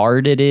how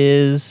hard it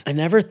is? I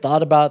never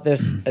thought about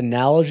this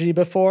analogy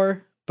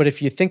before, but if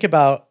you think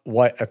about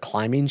what a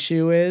climbing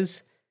shoe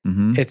is,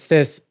 it's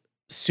this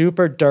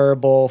super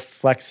durable,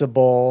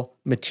 flexible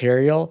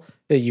material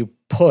that you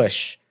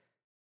push.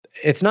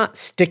 It's not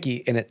sticky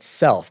in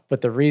itself,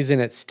 but the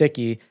reason it's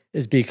sticky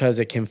is because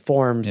it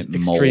conforms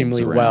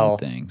extremely well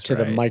to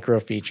the micro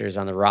features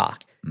on the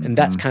rock. And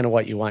that's kind of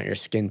what you want your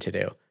skin to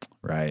do.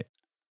 Right.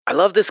 I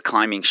love this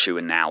climbing shoe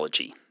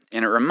analogy.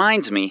 And it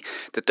reminds me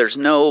that there's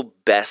no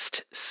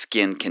best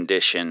skin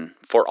condition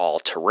for all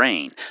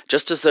terrain,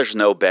 just as there's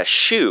no best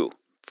shoe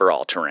for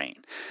all terrain.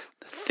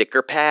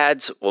 Thicker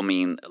pads will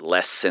mean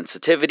less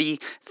sensitivity.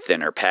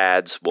 Thinner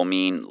pads will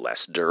mean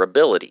less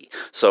durability.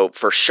 So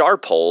for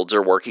sharp holds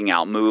or working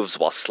out moves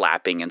while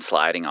slapping and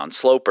sliding on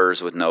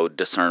slopers with no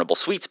discernible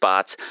sweet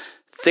spots,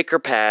 thicker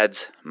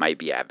pads might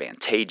be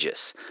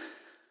advantageous.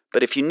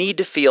 But if you need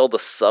to feel the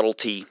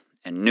subtlety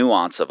and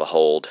nuance of a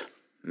hold,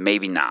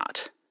 maybe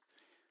not.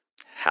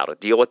 How to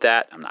deal with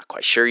that, I'm not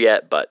quite sure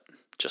yet, but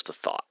just a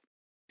thought.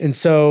 And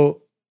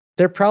so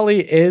there probably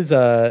is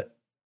a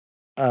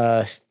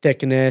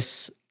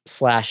thickness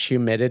 /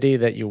 humidity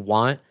that you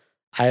want.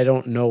 I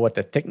don't know what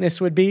the thickness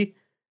would be,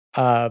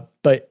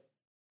 but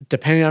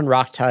depending on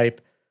rock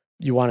type,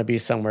 you want to be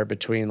somewhere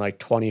between like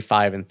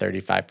 25 and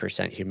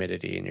 35%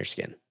 humidity in your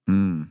skin.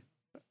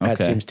 That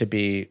seems to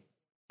be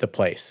the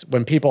place.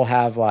 When people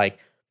have like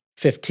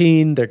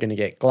 15, they're going to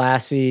get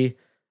glassy.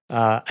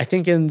 I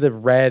think in the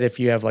red, if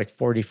you have like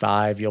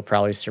 45, you'll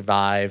probably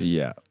survive.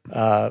 Yeah.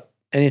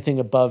 Anything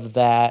above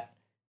that,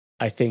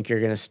 I think you're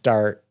going to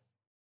start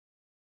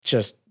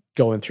just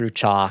going through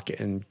chalk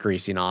and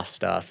greasing off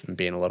stuff and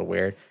being a little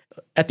weird.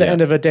 At the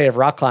end of a day of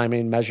rock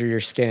climbing, measure your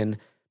skin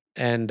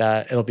and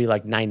it'll be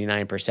like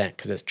 99%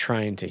 because it's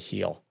trying to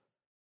heal.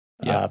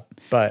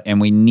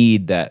 And we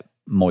need that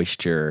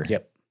moisture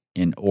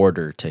in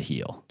order to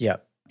heal.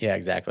 Yep. Yeah,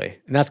 exactly.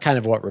 And that's kind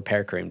of what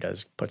Repair Cream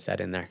does, puts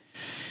that in there.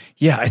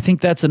 Yeah, I think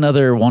that's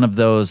another one of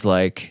those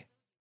like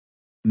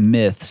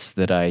myths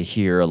that I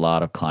hear a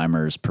lot of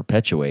climbers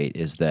perpetuate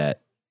is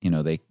that,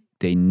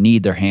 they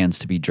need their hands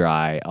to be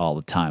dry all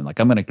the time. Like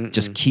I'm going to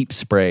just keep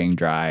spraying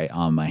dry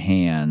on my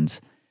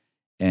hands.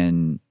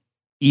 And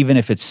even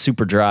if it's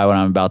super dry when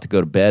I'm about to go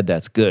to bed,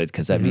 that's good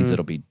because that means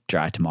it'll be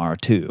dry tomorrow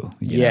too.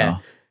 You know?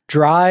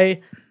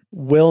 Dry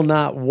will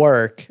not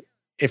work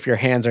if your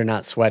hands are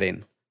not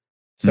sweating.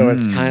 So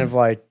it's kind of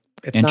like,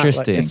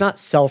 it's not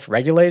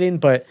self-regulating,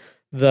 but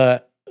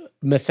the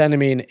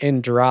methenamine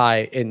in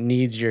dry, it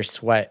needs your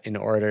sweat in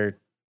order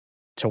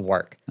to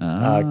work.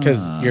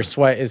 Because your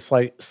sweat is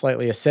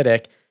slightly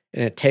acidic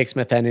and it takes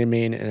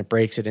methenamine and it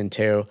breaks it in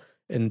two.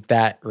 And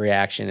that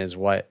reaction is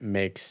what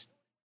makes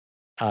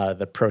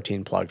the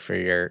protein plug for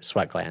your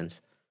sweat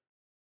glands.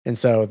 And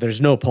so there's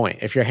no point.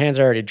 If your hands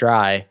are already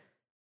dry,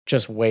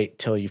 just wait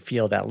till you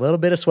feel that little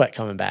bit of sweat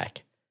coming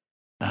back.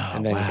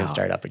 And then you can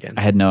start up again.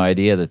 I had no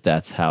idea that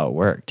that's how it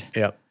worked.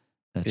 Yep.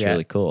 That's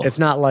really cool. It's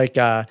not like,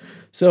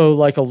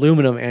 like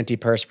aluminum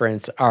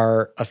antiperspirants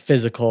are a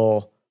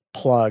physical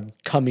plug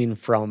coming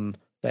from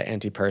the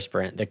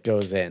antiperspirant that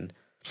goes in.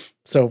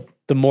 So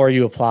the more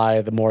you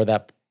apply, the more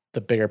that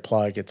the bigger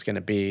plug it's going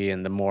to be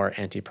and the more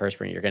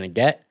antiperspirant you're going to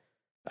get.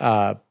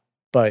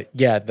 But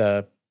yeah,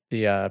 the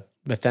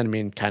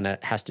methenamine kind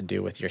of has to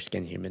do with your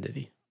skin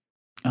humidity.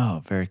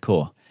 Oh, very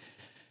cool.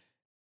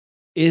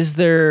 Is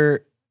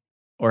there,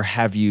 or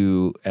have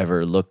you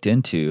ever looked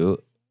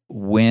into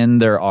when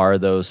there are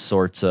those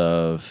sorts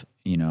of,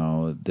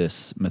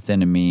 this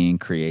methenamine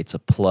creates a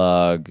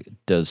plug,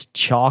 does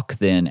chalk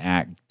then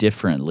act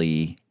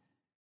differently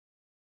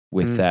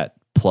with that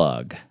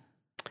plug?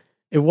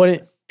 It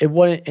wouldn't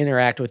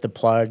interact with the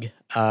plug.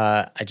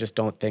 I just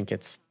don't think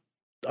it's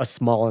a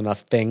small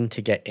enough thing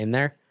to get in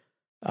there.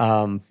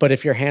 But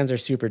if your hands are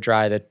super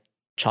dry, the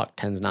chalk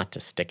tends not to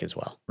stick as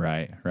well.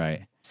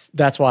 Right.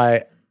 That's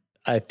why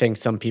I think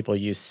some people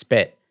use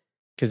spit.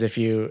 Because if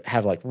you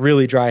have like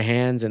really dry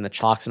hands and the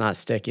chalk's not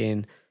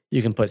sticking,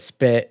 you can put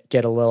spit,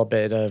 get a little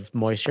bit of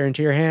moisture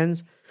into your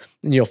hands,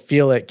 and you'll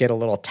feel it get a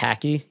little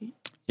tacky.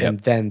 Yep. And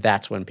then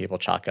that's when people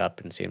chalk up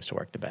and seems to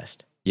work the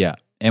best. Yeah.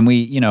 And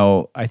we,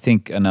 I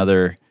think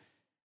another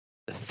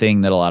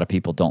thing that a lot of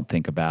people don't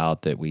think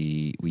about that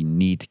we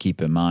need to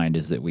keep in mind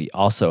is that we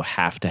also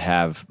have to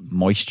have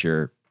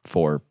moisture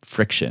for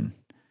friction.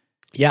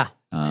 Yeah.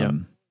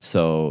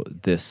 So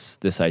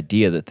this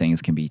idea that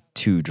things can be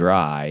too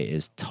dry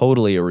is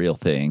totally a real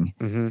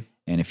thing.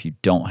 And if you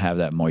don't have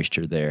that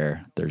moisture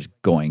there, there's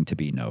going to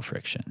be no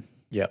friction.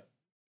 Yep.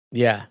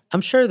 Yeah.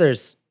 I'm sure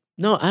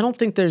I don't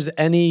think there's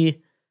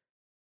any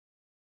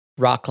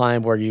rock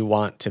climb where you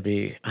want to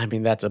be. I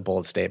mean, that's a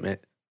bold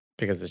statement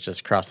because it's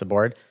just across the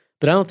board.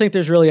 But I don't think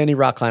there's really any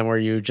rock climb where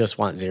you just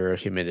want zero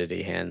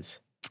humidity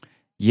hands.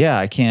 Yeah,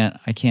 I can't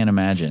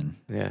imagine.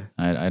 Yeah.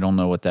 I don't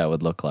know what that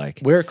would look like.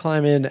 We're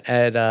climbing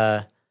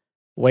at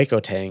Waco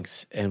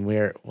Tanks, and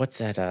what's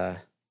that?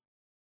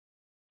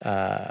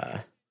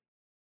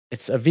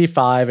 It's a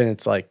V5, and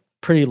it's like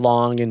pretty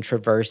long and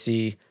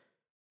traversy.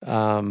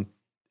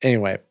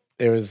 Anyway,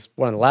 it was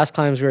one of the last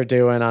climbs we were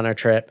doing on our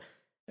trip,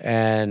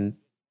 and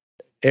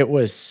it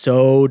was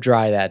so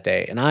dry that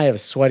day. And I have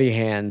sweaty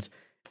hands,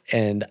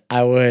 and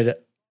I would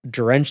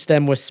drench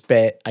them with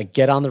spit. I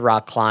get on the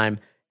rock climb,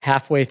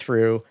 halfway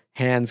through,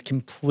 hands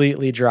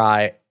completely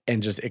dry,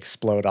 and just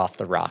explode off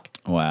the rock.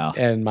 Wow.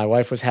 And my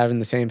wife was having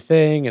the same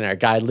thing, and our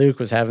guide Luke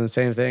was having the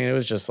same thing. It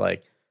was just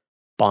like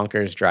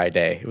bonkers dry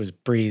day. It was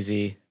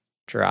breezy,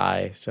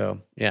 dry. So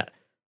yeah,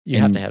 you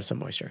have to have some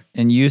moisture.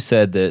 And you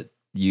said that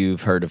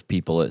you've heard of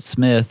people at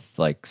Smith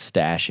like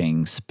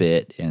stashing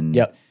spit in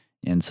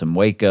some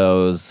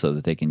Wacos so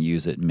that they can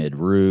use it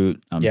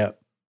mid-route.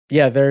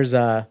 Yeah, there's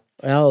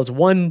it's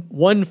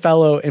one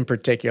fellow in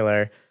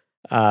particular.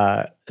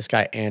 This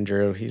guy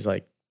Andrew, he's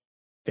like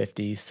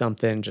 50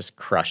 something, just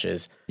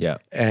crushes. Yeah.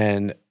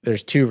 And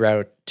there's two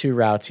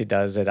routes he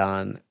does it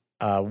on.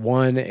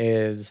 One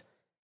is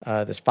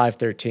this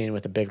 513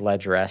 with a big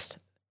ledge rest.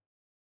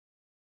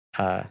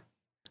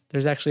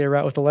 There's actually a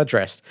route with a ledge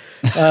rest.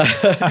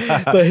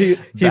 But he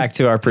back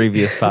to our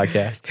previous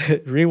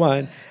podcast.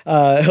 Rewind.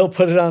 He'll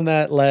put it on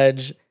that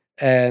ledge,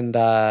 and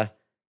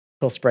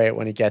he'll spray it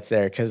when he gets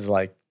there, because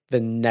like the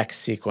next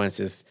sequence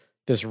is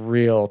this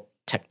real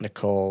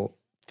technical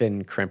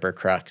thin crimper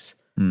crux.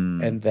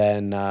 And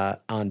then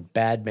on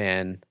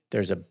Badman,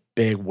 there's a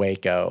big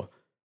Waco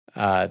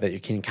that you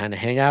can kind of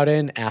hang out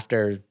in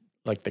after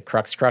like the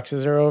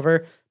cruxes are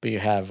over, but you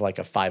have like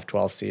a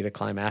 512C to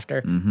climb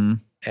after. Mm-hmm.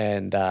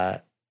 And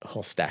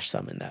he'll stash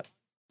some in that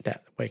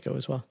Waco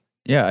as well.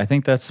 Yeah, I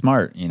think that's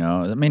smart. You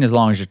know, I mean, as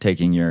long as you're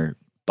taking your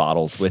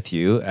bottles with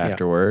you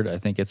afterward, I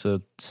think it's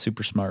a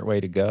super smart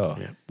way to go.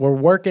 Yeah. We're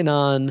working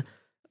on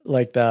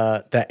like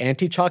the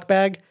anti-chalk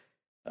bag.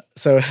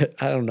 So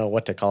I don't know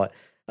what to call it.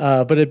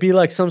 But it'd be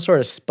like some sort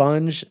of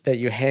sponge that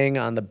you hang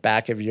on the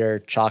back of your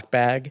chalk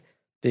bag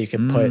that you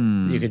could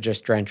you could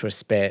just drench with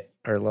spit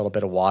or a little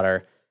bit of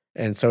water.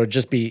 And so it'd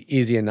just be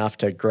easy enough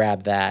to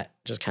grab that,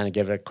 just kind of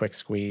give it a quick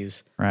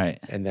squeeze. Right.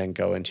 And then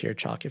go into your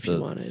chalk if you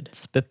wanted.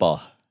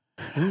 Spitball.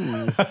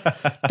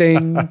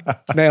 Ding.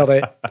 Nailed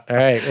it. All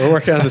right. We're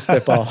working on the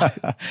spitball.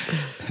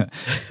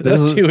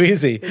 That's too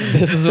easy.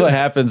 This is what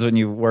happens when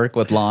you work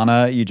with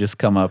Lana. You just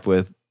come up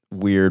with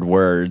weird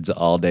words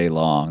all day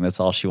long. That's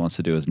all she wants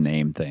to do is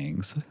name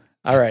things.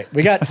 All right.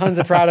 We got tons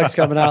of products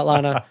coming out,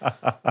 Lana.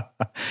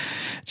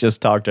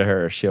 Just talk to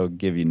her. She'll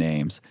give you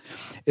names.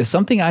 It's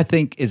something I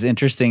think is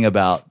interesting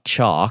about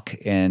chalk,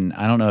 and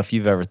I don't know if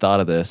you've ever thought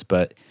of this,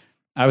 but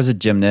I was a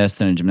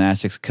gymnast and a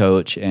gymnastics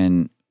coach,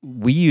 and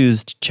we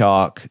used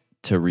chalk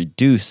to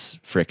reduce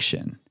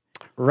friction.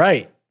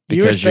 Right.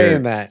 You were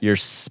saying that. You're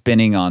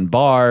spinning on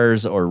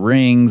bars or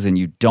rings, and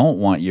you don't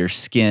want your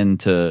skin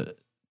to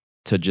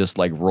just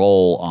like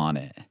roll on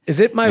it. Is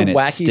it my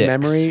wacky sticks.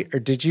 memory, or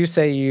did you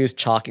say you used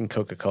chalk in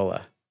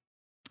Coca-Cola?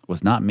 It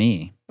was not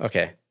me.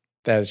 Okay.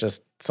 That was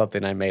just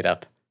something I made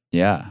up.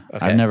 Yeah.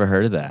 Okay. I've never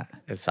heard of that.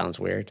 It sounds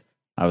weird.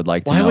 I would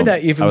like to Why know. would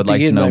that even I would be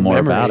like to in know my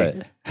more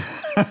memory?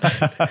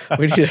 about it.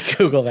 We need to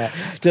Google that.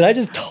 Did I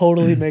just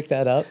totally make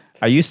that up?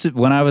 I used to,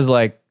 when I was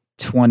like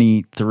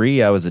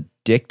 23, I was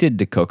addicted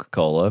to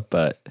Coca-Cola,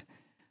 but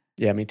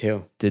Yeah, me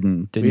too.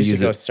 didn't We used to use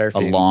go it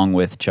surfing. along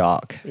with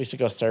chalk. We used to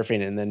go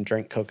surfing and then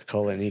drink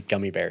Coca-Cola and eat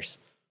gummy bears.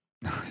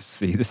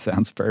 See, this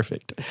sounds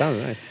perfect. It sounds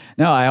nice.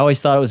 No, I always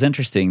thought it was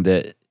interesting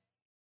that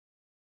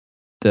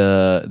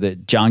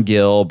that John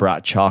Gill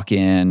brought chalk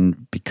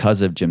in because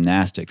of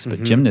gymnastics,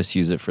 but gymnasts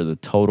use it for the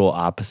total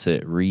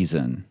opposite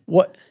reason.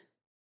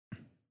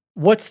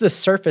 What's the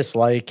surface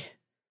like?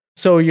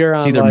 So you're on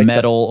It's either like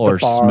metal the or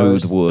bars,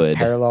 smooth the wood.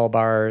 parallel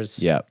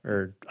bars, Yep.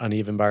 or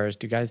uneven bars.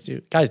 Do guys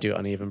do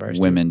uneven bars?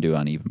 too? Women do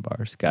uneven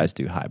bars. Guys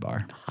do high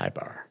bar. High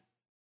bar.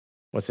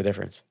 What's the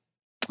difference?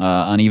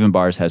 Uneven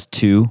bars has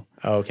two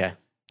Oh, okay.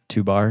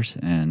 bars,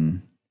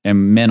 and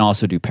men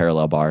also do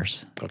parallel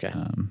bars. Okay.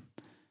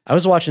 I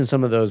was watching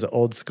some of those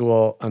old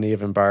school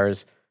uneven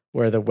bars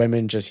where the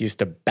women just used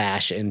to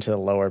bash into the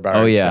lower bar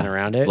and spin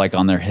around it. Like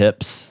on their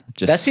hips,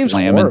 just That seems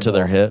slam into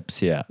their horrible.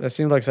 hips. Yeah. That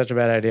seemed like such a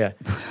bad idea.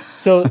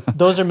 So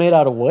those are made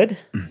out of wood?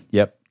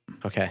 Yep.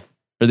 Okay.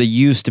 Or they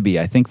used to be.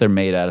 I think they're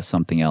made out of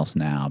something else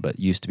now, but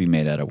used to be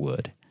made out of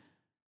wood.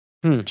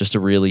 Just a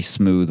really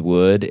smooth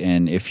wood.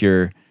 And if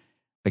your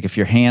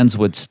hands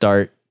would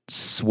start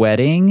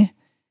sweating,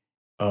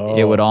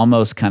 it would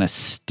almost kind of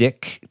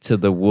stick to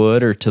the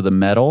wood or to the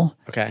metal.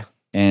 Okay.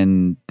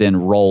 And then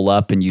roll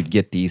up, and you'd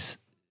get these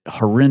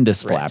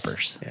horrendous Rips.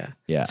 flappers. Yeah.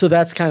 Yeah. So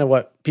that's kind of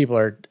what people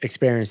are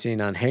experiencing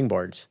on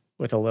hangboards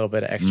with a little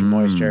bit of extra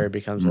moisture, it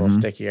becomes a little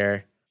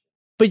stickier.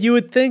 But you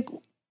would think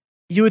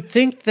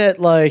that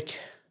like,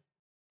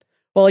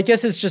 well, I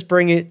guess it's just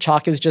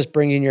chalk is just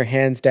bringing your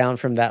hands down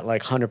from that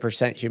like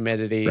 100%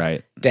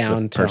 humidity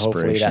down to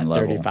hopefully that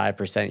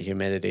 35%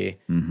 humidity.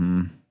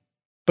 Mm-hmm.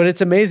 But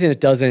it's amazing it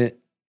doesn't,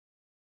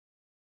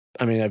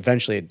 I mean,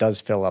 eventually it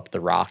does fill up the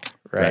rock,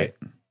 right?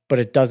 But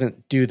it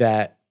doesn't do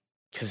that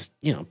because,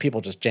 you know, people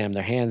just jam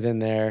their hands in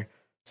there.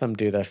 Some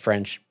do the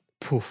French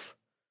poof.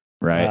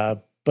 Right.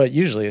 But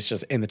usually it's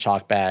just in the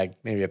chalk bag,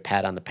 maybe a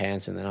pat on the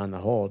pants and then on the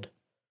hold.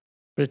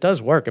 But it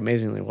does work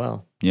amazingly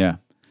well. Yeah.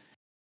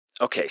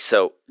 Okay,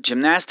 so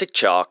gymnastic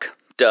chalk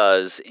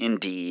does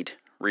indeed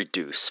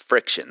reduce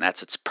friction.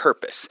 That's its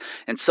purpose.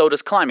 And so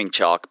does climbing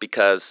chalk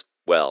because,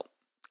 well,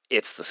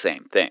 it's the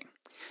same thing.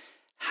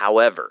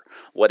 However,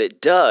 what it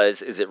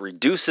does is it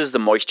reduces the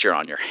moisture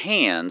on your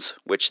hands,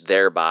 which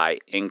thereby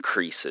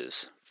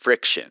increases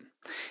friction.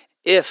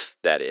 If,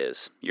 that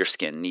is, your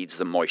skin needs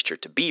the moisture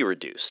to be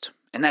reduced.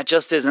 And that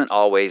just isn't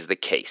always the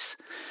case.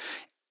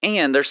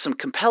 And there's some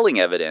compelling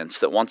evidence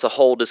that once a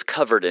hold is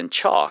covered in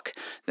chalk,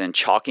 then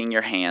chalking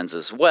your hands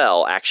as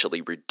well actually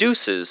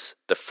reduces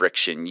the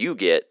friction you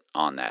get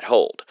on that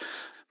hold.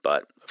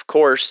 But of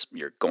course,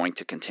 you're going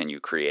to continue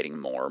creating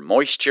more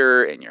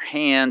moisture in your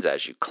hands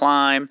as you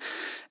climb.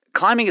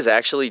 Climbing is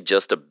actually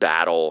just a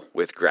battle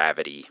with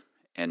gravity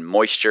and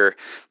moisture.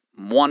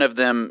 One of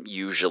them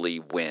usually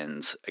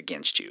wins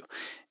against you.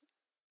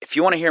 If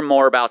you want to hear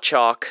more about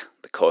chalk,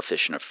 the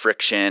coefficient of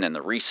friction, and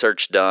the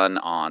research done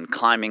on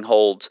climbing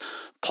holds,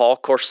 Paul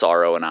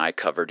Corsaro and I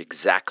covered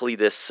exactly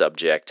this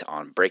subject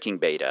on Breaking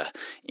Beta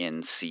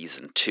in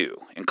Season 2,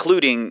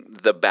 including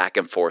the back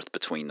and forth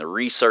between the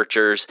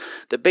researchers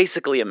that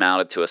basically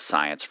amounted to a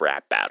science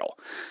rap battle.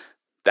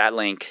 That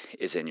link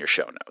is in your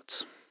show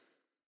notes.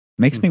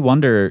 Makes me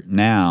wonder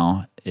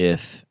now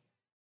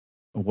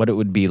what it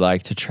would be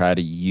like to try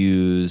to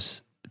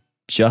use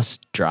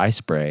just dry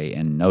spray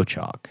and no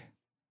chalk.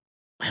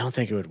 I don't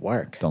think it would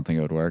work. Don't think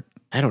it would work.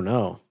 I don't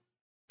know.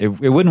 It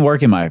wouldn't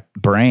work in my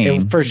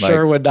brain. It for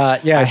sure would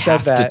not. Yeah, I said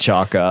have that. to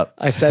chalk up.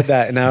 I said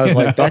that, and I was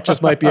like, that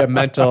just might be a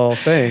mental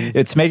thing.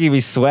 It's making me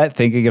sweat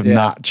thinking of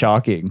not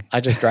chalking. I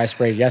just dry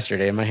sprayed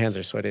yesterday, and my hands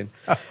are sweating.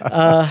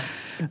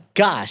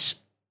 Gosh,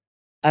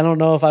 I don't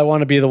know if I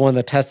want to be the one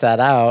to test that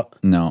out.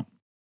 No.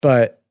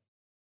 But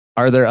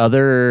are there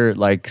other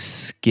like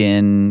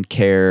skin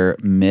care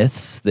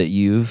myths that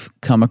you've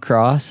come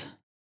across?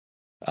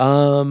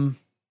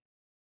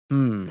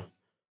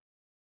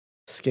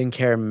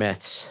 Skincare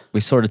myths.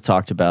 We sort of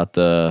talked about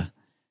the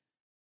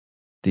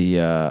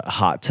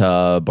hot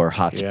tub or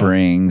hot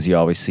springs. You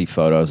always see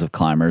photos of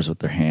climbers with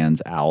their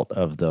hands out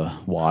of the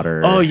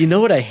water. Oh, you know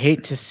what I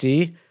hate to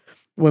see?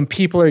 When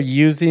people are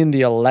using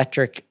the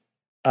electric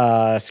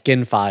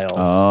skin files.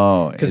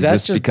 Oh, is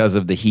that's this because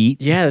of the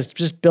heat? Yeah, it's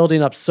just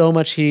building up so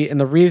much heat. And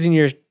the reason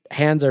your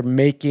hands are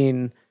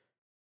making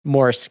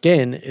more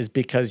skin is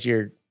because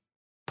you're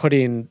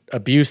putting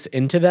abuse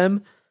into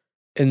them.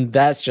 And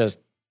that's just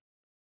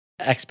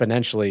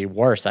exponentially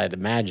worse, I'd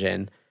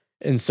imagine.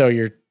 And so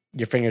your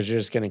fingers are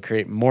just going to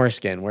create more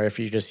skin. Where if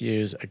you just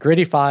use a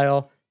gritty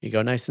file, you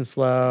go nice and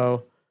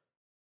slow,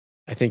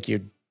 I think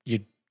you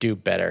do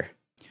better.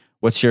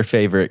 What's your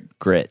favorite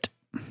grit?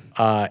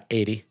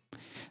 80.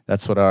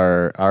 That's what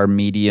our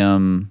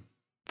medium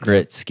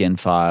grit skin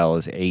file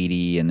is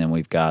 80, and then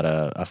we've got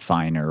a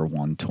finer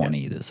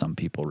 120 that some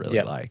people really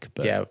like.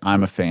 But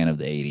I'm a fan of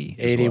the 80.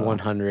 80,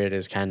 100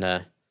 is kind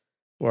of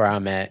where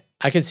I'm at.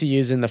 I could see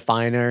using the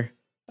finer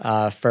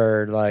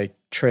for like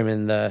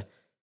trimming the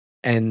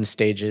end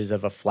stages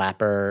of a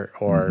flapper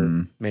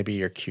or maybe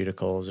your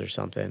cuticles or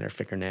something or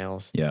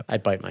fingernails. Yeah, I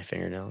bite my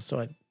fingernails, so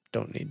I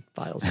don't need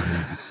files.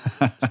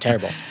 It's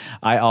terrible.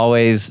 I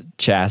always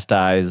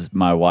chastise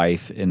my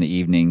wife in the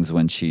evenings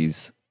when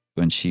she's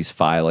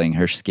filing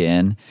her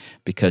skin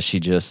because she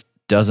just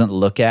doesn't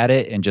look at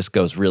it and just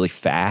goes really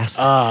fast.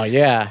 Oh,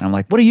 yeah. And I'm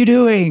like, what are you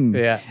doing?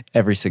 Yeah.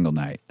 Every single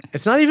night.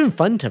 It's not even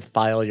fun to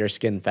file your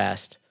skin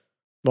fast.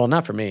 Well,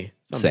 not for me.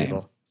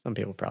 Same. Some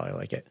people probably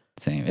like it.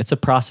 Same. It's a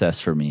process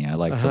for me. I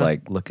like to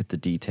like look at the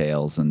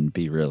details and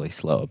be really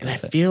slow about it. And I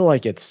feel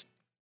like it's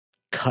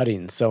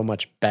cutting so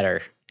much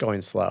better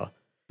going slow.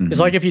 It's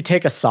like if you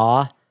take a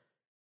saw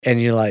and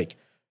you like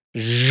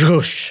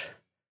zhoosh,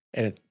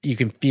 and you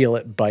can feel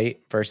it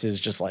bite versus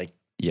just like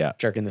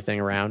jerking the thing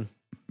around.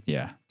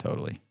 Yeah,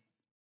 totally.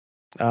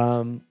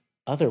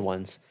 Other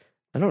ones,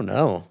 I don't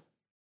know.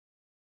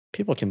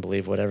 People can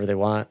believe whatever they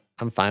want.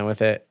 I'm fine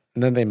with it.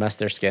 And then they mess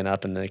their skin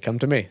up and they come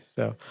to me.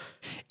 So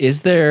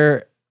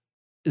there's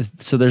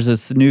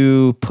this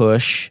new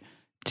push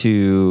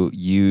to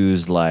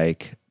use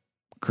like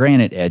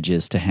granite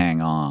edges to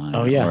hang on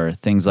or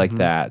things like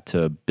that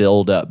to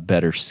build up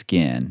better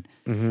skin.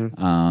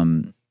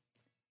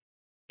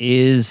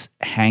 Is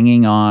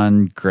hanging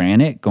on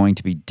granite going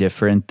to be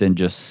different than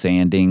just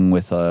sanding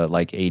with a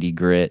like 80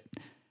 grit,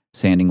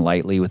 sanding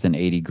lightly with an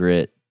 80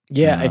 grit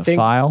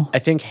file? I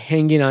think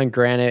hanging on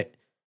granite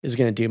is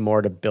going to do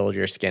more to build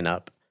your skin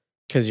up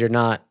because you're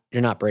not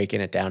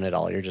breaking it down at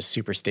all. You're just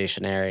super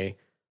stationary,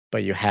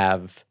 but you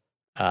have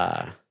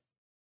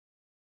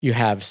you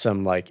have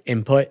some like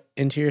input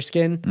into your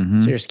skin. Mm-hmm.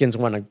 So your skin's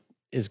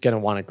is going to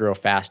want to grow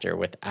faster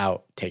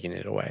without taking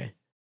it away.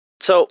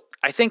 So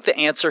I think the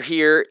answer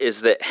here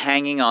is that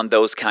hanging on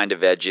those kind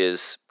of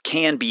edges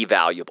can be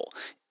valuable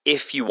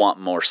if you want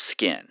more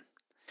skin.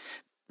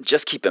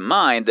 Just keep in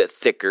mind that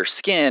thicker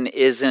skin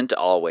isn't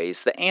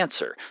always the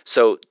answer.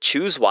 So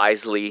choose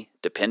wisely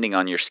depending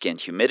on your skin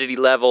humidity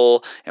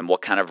level and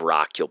what kind of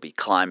rock you'll be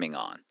climbing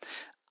on.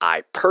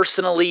 I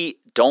personally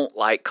don't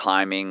like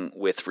climbing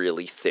with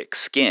really thick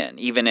skin,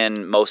 even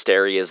in most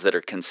areas that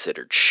are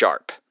considered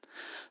sharp.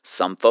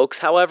 Some folks,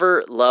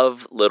 however,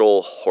 love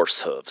little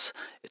horse hooves.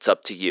 It's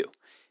up to you.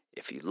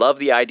 If you love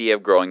the idea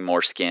of growing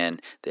more skin,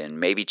 then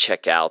maybe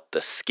check out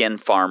the Skin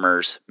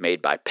Farmers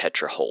made by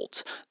Petra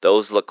Holz.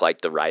 Those look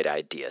like the right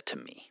idea to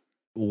me.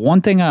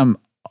 One thing I'm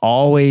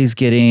always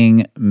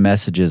getting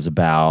messages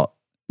about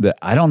that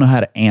I don't know how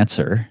to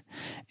answer,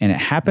 and it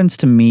happens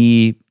to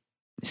me,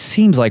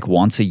 seems like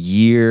once a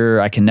year.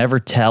 I can never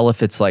tell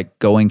if it's like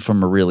going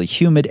from a really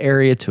humid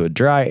area to a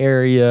dry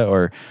area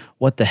or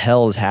what the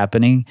hell is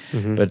happening.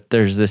 Mm-hmm. But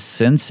there's this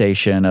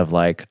sensation of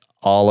like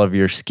all of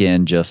your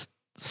skin just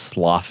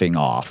sloughing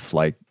off.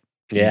 Like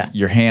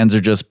your hands are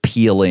just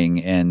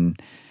peeling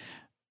and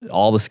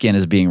all the skin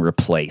is being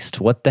replaced.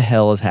 What the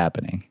hell is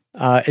happening?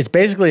 It's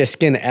basically a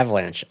skin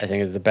avalanche, I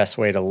think is the best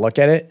way to look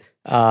at it.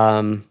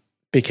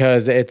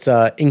 Because it's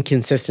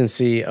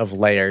inconsistency of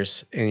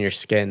layers in your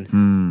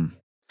skin.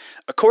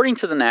 According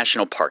to the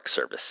National Park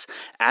Service,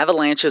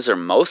 avalanches are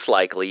most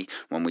likely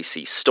when we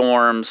see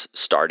storms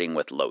starting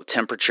with low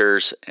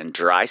temperatures and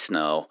dry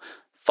snow,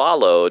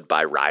 followed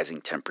by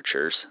rising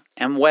temperatures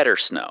and wetter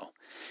snow.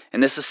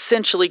 And this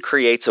essentially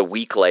creates a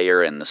weak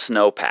layer in the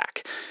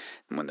snowpack.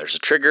 And when there's a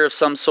trigger of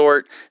some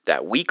sort,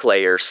 that weak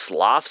layer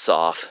sloughs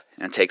off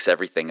and takes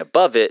everything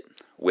above it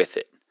with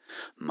it.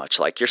 Much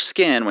like your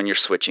skin when you're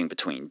switching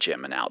between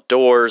gym and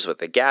outdoors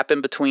with a gap in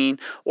between,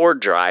 or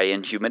dry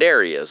and humid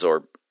areas,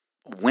 or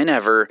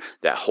whenever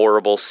that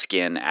horrible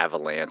skin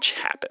avalanche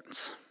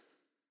happens.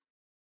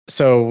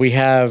 So we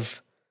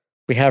have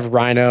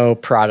Rhino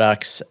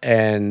products,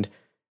 and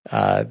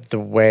the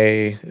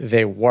way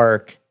they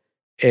work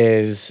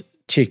is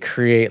to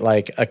create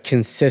like a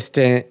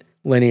consistent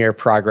linear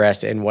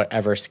progress in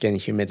whatever skin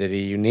humidity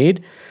you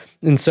need.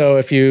 And so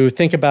if you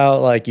think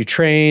about like you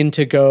train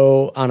to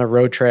go on a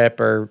road trip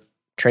or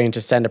train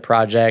to send a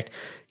project,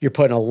 you're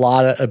putting a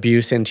lot of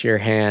abuse into your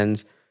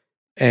hands.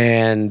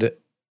 And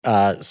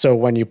so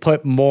when you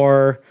put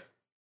more,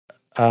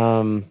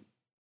 when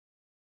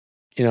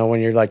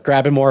you're like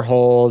grabbing more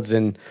holds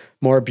and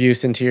more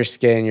abuse into your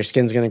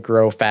skin's going to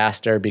grow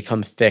faster,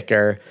 become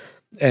thicker.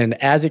 And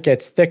as it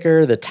gets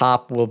thicker, the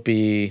top will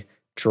be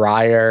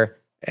drier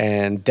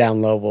and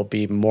down low will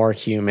be more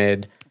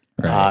humid.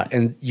 Right.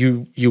 And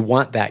you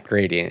want that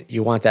gradient.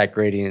 You want that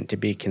gradient to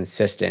be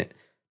consistent.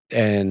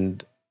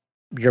 And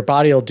your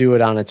body will do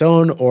it on its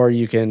own, or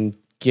you can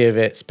give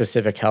it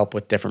specific help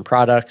with different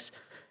products.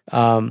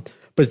 But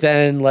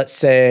then let's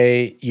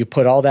say you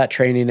put all that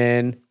training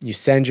in, you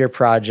send your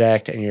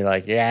project, and you're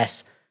like,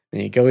 yes.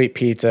 And you go eat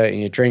pizza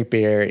and you drink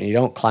beer and you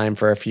don't climb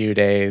for a few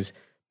days.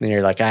 And then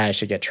you're like, I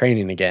should get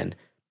training again.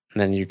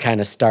 And then you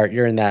kind of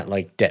you're in that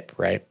like dip,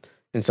 right?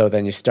 And so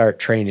then you start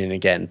training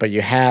again. But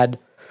you had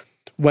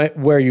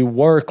where you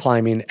were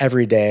climbing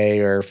every day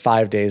or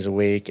 5 days a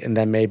week, and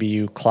then maybe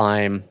you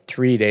climb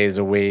 3 days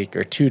a week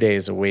or 2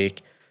 days a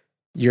week,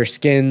 your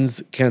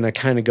skin's going to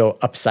kind of go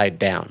upside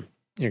down.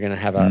 You're going to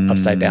have an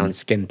upside down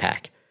skin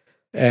pack.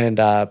 And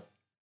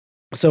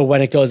so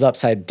when it goes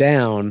upside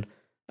down,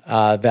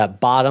 that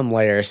bottom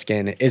layer of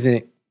skin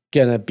isn't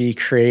going to be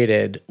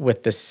created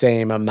with the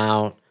same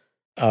amount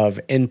of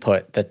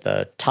input that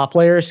the top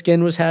layer of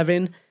skin was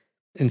having.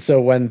 And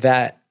so when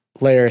that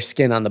layer of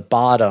skin on the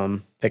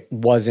bottom that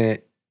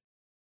wasn't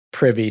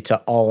privy to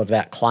all of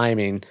that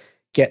climbing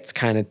gets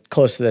kind of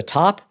close to the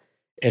top,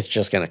 it's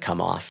just going to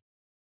come off.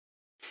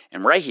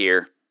 And right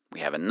here,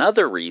 we have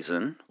another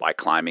reason why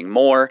climbing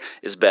more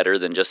is better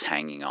than just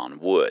hanging on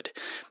wood.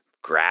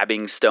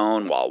 Grabbing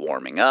stone while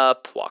warming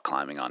up, while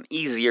climbing on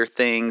easier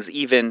things,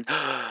 even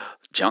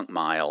junk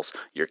miles,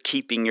 you're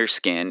keeping your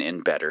skin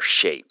in better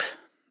shape.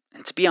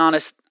 And to be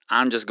honest,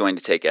 I'm just going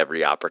to take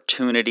every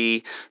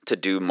opportunity to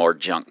do more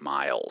junk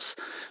miles,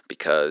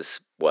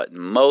 because what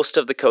most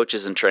of the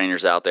coaches and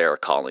trainers out there are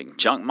calling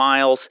junk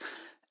miles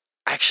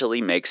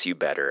actually makes you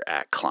better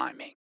at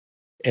climbing.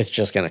 It's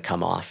just going to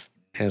come off.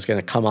 And it's going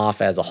to come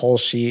off as a whole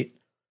sheet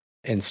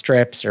in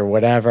strips or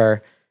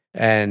whatever.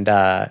 And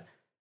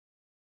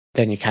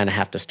then you kind of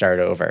have to start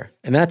over.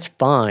 And that's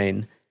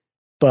fine.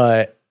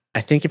 But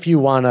I think if you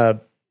want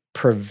to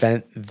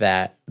prevent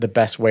that, the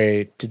best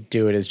way to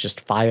do it is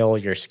just file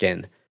your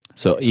skin.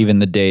 So even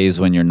the days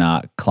when you're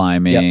not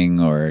climbing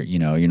or,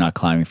 you're not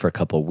climbing for a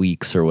couple of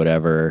weeks or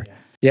whatever.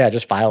 Yeah,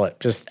 just file it.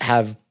 Just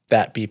have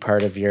that be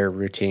part of your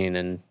routine.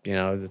 And,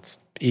 it's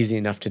easy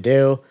enough to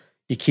do.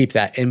 You keep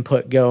that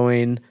input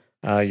going.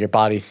 Your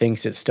body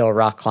thinks it's still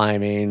rock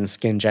climbing.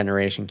 Skin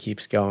generation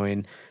keeps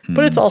going.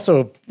 But it's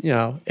also,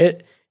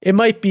 it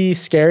might be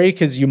scary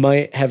because you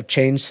might have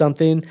changed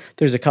something.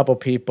 There's a couple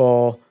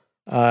people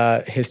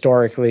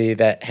historically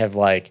that have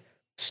like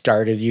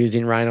started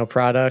using Rhino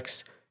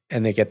products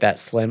and they get that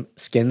slim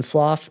skin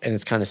slough, and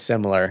it's kind of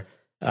similar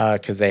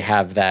because they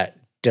have that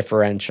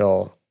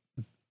differential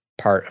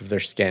part of their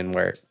skin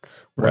where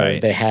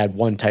they had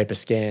one type of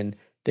skin,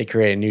 they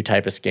create a new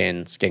type of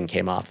skin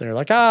came off. They're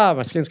like,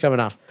 my skin's coming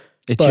off.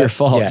 It's your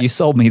fault. You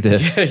sold me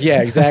this.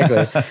 Yeah,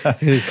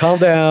 exactly. Calm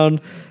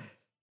down.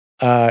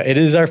 It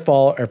is our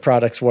fault. Our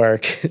products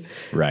work.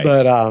 Right.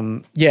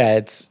 But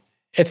it's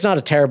not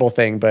a terrible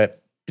thing,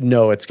 but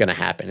no, it's going to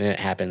happen. And it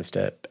happens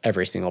to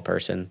every single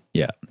person.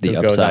 Yeah. The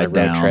who goes on a upside road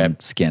down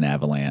trip. skin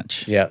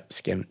avalanche. Yeah.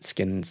 Skin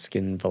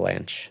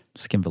avalanche.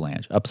 Skin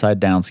avalanche. Upside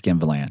down skin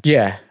avalanche.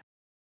 Yeah.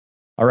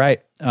 All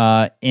right.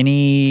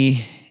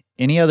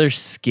 Any other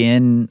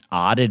skin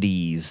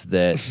oddities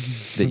that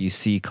you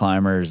see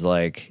climbers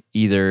like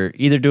either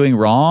doing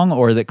wrong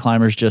or that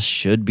climbers just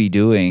should be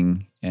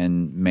doing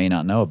and may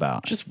not know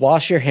about? Just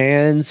wash your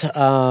hands.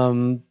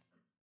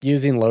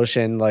 Using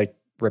lotion like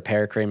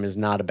repair cream is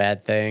not a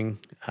bad thing.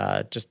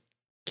 Just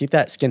keep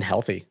that skin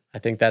healthy. I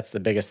think that's the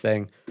biggest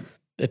thing.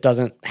 It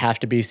doesn't have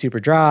to be super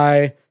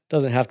dry.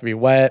 Doesn't have to be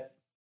wet.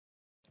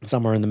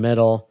 Somewhere in the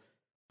middle.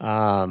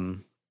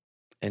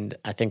 And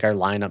I think our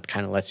lineup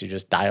kind of lets you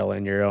just dial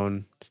in your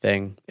own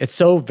thing. It's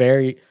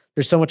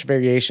there's so much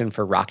variation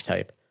for rock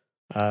type.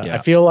 I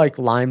feel like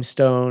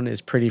limestone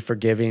is pretty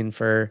forgiving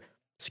for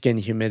skin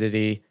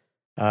humidity,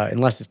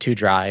 unless it's too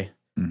dry.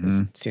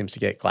 Mm-hmm. It seems to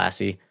get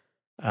glassy.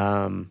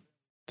 The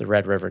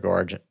Red River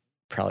Gorge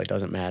probably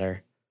doesn't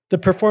matter. The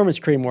performance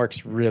cream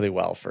works really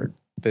well for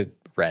the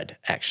red,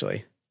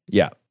 actually.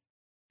 Yeah.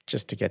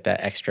 Just to get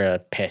that extra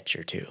pitch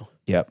or two.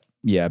 Yep.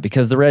 Yeah,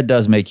 because the red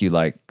does make you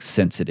like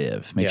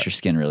sensitive, makes your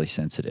skin really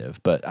sensitive.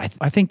 But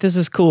I think this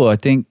is cool. I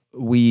think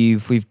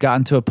we've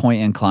gotten to a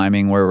point in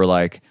climbing where we're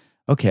like,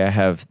 okay, I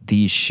have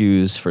these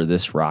shoes for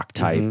this rock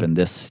type and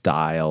this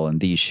style, and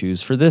these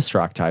shoes for this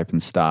rock type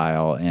and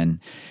style. And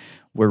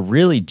we're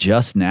really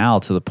just now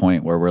to the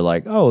point where we're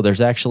like, oh,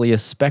 there's actually a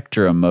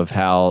spectrum of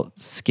how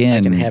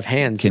skin can have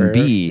hands can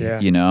be,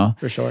 you know?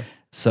 For sure.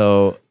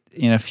 So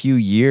in a few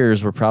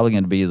years, we're probably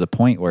going to be to the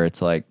point where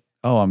it's like,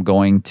 oh, I'm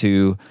going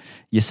to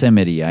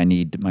Yosemite. I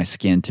need my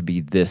skin to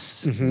be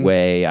this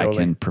way. Totally. I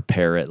can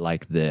prepare it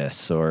like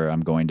this, or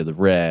I'm going to the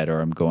Red,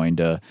 or I'm going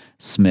to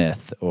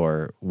Smith,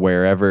 or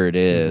wherever it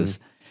is.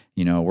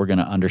 You know, we're going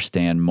to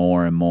understand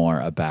more and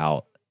more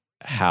about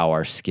how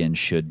our skin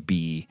should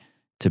be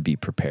to be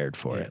prepared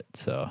for it.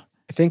 So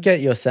I think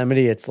at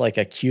Yosemite, it's like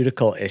a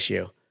cuticle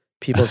issue.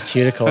 People's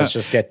cuticles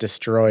just get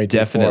destroyed.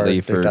 Definitely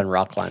before they're done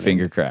rock climbing.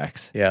 Finger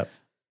cracks. Yep.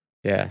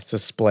 Yeah. It's a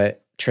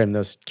split. Trim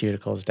those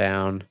cuticles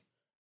down.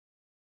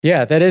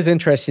 Yeah, that is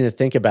interesting to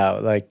think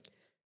about. Like,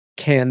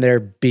 can there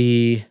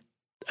be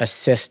a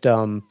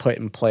system put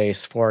in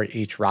place for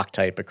each rock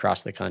type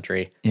across the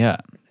country? Yeah.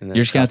 And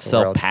you're just going to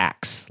sell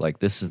packs. Like,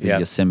 this is the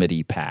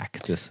Yosemite pack.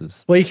 This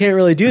is. Well, you can't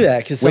really do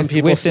that because some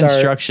people with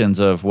instructions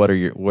of what's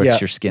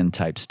your skin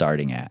type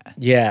starting at.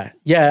 Yeah.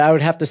 Yeah. I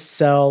would have to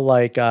sell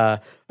like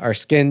our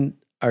skin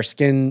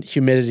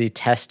humidity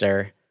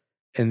tester,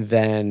 and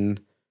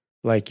then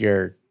like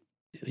you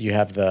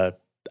have the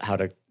how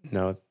to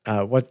know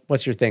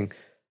what's your thing?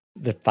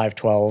 The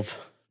 512.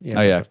 You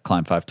know, oh yeah,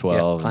 Climb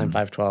 512. Yeah, Climb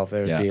 512.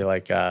 There would be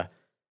like a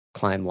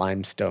Climb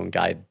limestone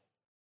guide.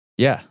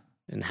 Yeah.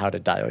 And how to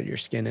dial your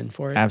skin in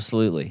for it.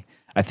 Absolutely.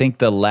 I think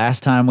the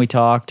last time we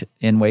talked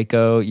in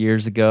Waco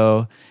years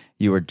ago,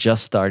 you were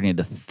just starting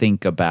to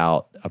think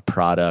about a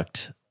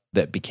product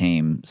that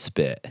became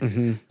Spit.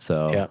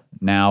 So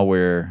now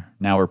we're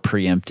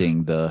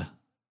preempting the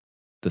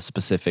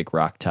specific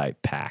rock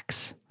type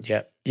packs.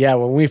 Yep. Yeah.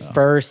 When we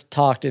first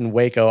talked in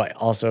Waco, I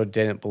also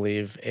didn't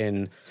believe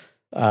in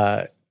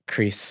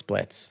crease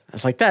splits. I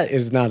was like, that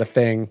is not a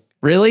thing.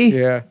 Really?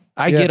 Yeah.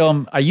 I get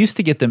them. I used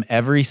to get them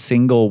every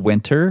single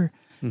winter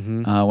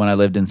when I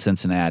lived in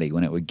Cincinnati,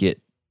 when it would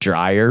get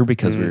drier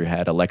because we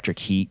had electric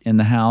heat in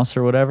the house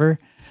or whatever.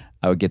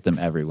 I would get them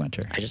every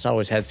winter. I just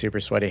always had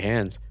super sweaty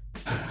hands.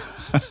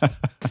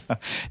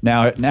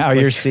 Now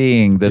you're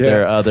seeing that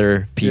there are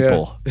other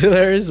people. Yeah.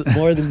 There is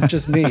more than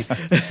just me.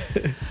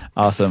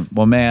 Awesome.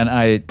 Well, man,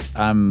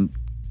 I'm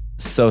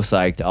so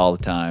psyched all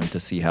the time to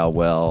see how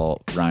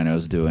well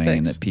Rhino's doing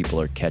and that people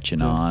are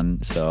catching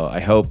on. So I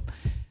hope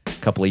a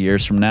couple of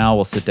years from now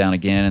we'll sit down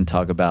again and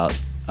talk about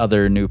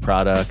other new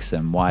products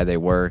and why they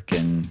work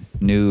and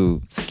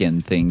new skin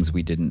things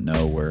we didn't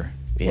know were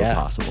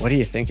possible. What do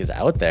you think is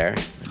out there?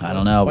 I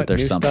don't know, but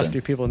there's something. What new stuff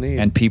do people need?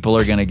 And people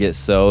are going to get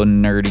so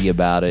nerdy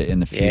about it in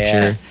the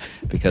future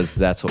because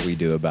that's what we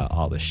do about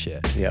all this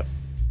shit. Yep.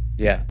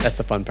 Yeah, that's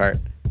the fun part.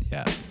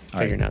 Yeah.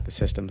 Figuring out the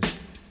systems.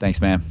 Thanks,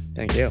 man.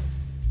 Thank you.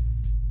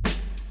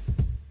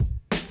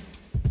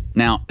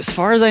 Now, as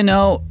far as I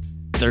know,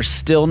 there's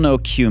still no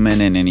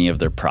cumin in any of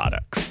their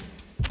products.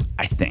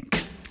 I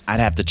think. I'd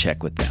have to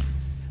check with them.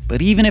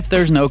 But even if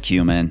there's no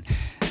cumin,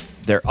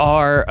 there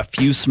are a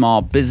few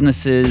small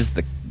businesses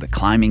the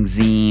Climbing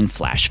Zine,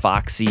 Flash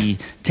Foxy,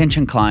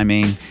 Tension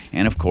Climbing,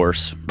 and of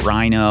course,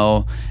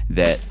 Rhino,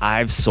 that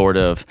I've sort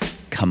of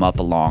come up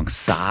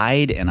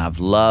alongside, and I've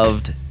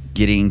loved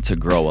getting to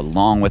grow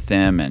along with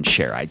them and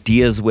share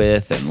ideas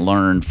with and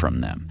learn from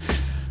them.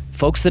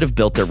 Folks that have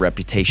built their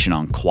reputation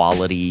on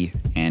quality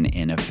and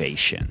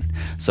innovation.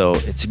 So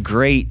it's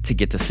great to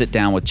get to sit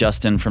down with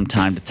Justin from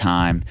time to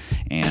time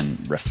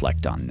and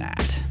reflect on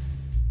that.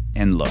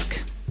 And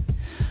look,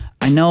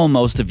 I know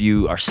most of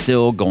you are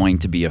still going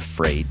to be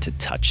afraid to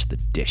touch the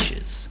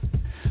dishes,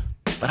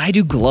 but I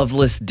do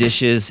gloveless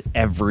dishes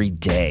every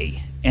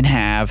day and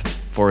have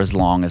for as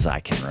long as I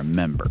can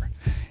remember.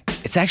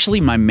 It's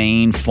actually my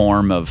main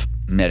form of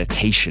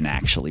meditation,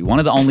 actually. One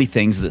of the only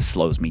things that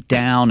slows me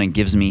down and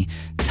gives me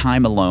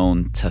time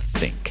alone to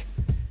think.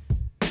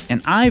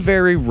 And I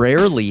very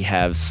rarely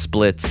have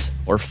splits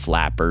or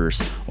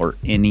flappers or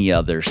any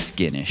other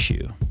skin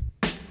issue.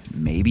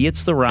 Maybe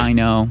it's the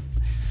Rhino,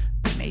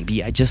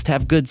 maybe I just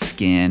have good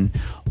skin,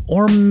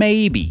 or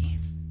maybe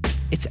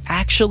it's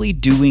actually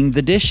doing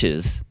the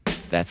dishes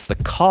that's the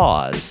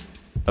cause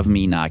of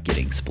me not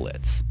getting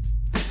splits.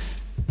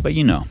 But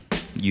you know,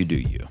 you do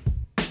you.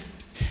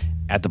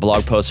 At the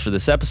blog post for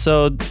this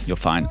episode, you'll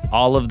find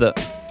all of the...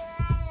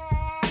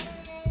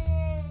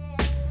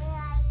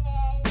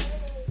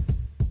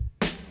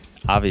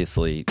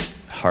 Obviously,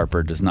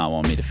 Harper does not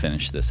want me to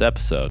finish this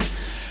episode,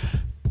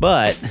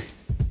 but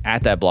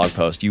at that blog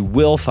post, you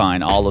will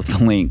find all of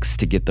the links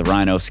to get the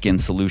Rhino Skin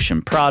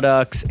Solution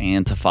products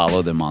and to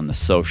follow them on the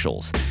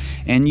socials.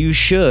 And you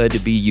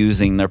should be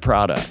using their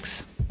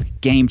products.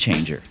 Game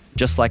changer,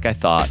 just like I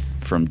thought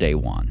from day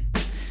one.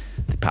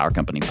 The Power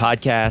Company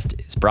Podcast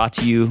is brought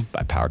to you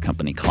by Power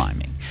Company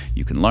Climbing.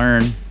 You can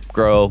learn,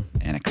 grow,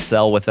 and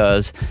excel with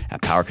us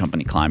at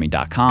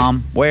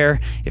powercompanyclimbing.com, where,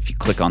 if you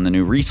click on the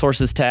new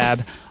resources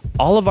tab,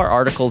 all of our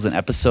articles and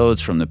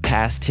episodes from the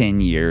past 10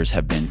 years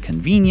have been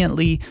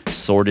conveniently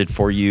sorted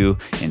for you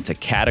into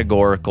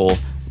categorical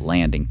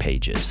landing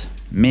pages.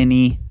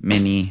 Many,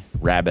 many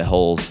rabbit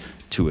holes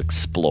to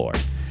explore.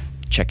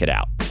 Check it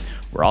out.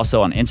 We're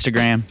also on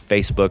Instagram,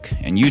 Facebook,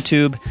 and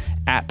YouTube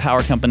at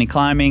Power Company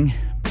Climbing,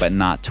 but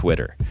not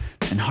Twitter.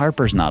 And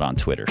Harper's not on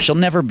Twitter. She'll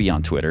never be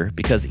on Twitter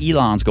because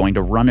Elon's going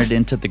to run it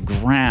into the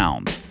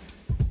ground.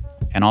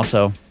 And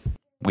also,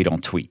 we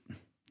don't tweet.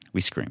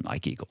 We scream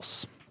like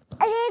eagles.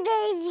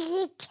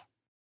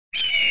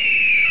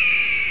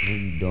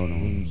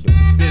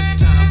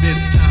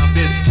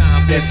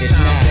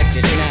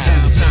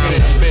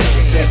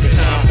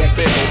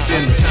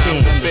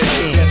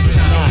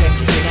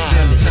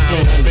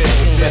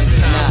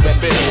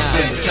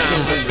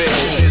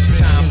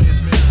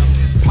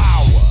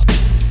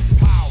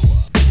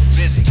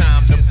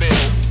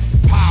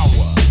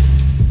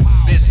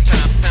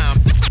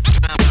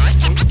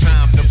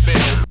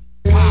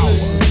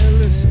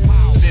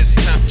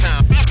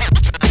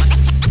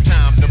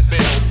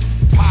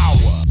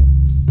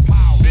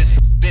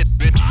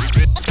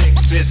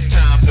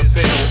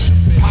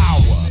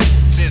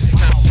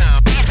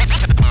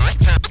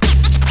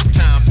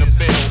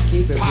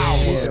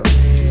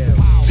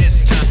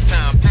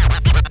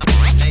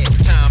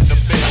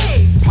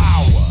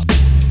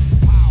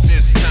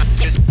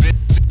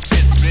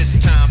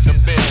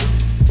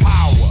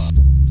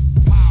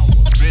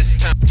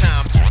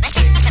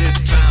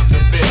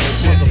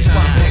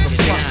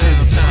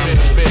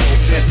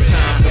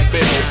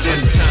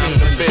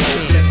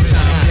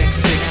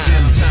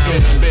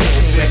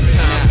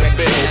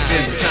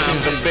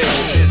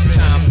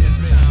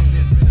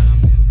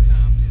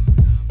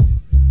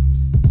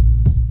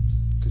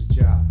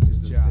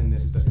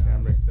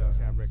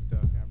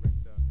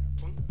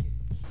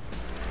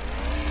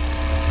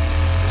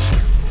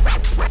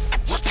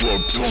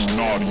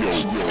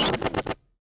 Audio.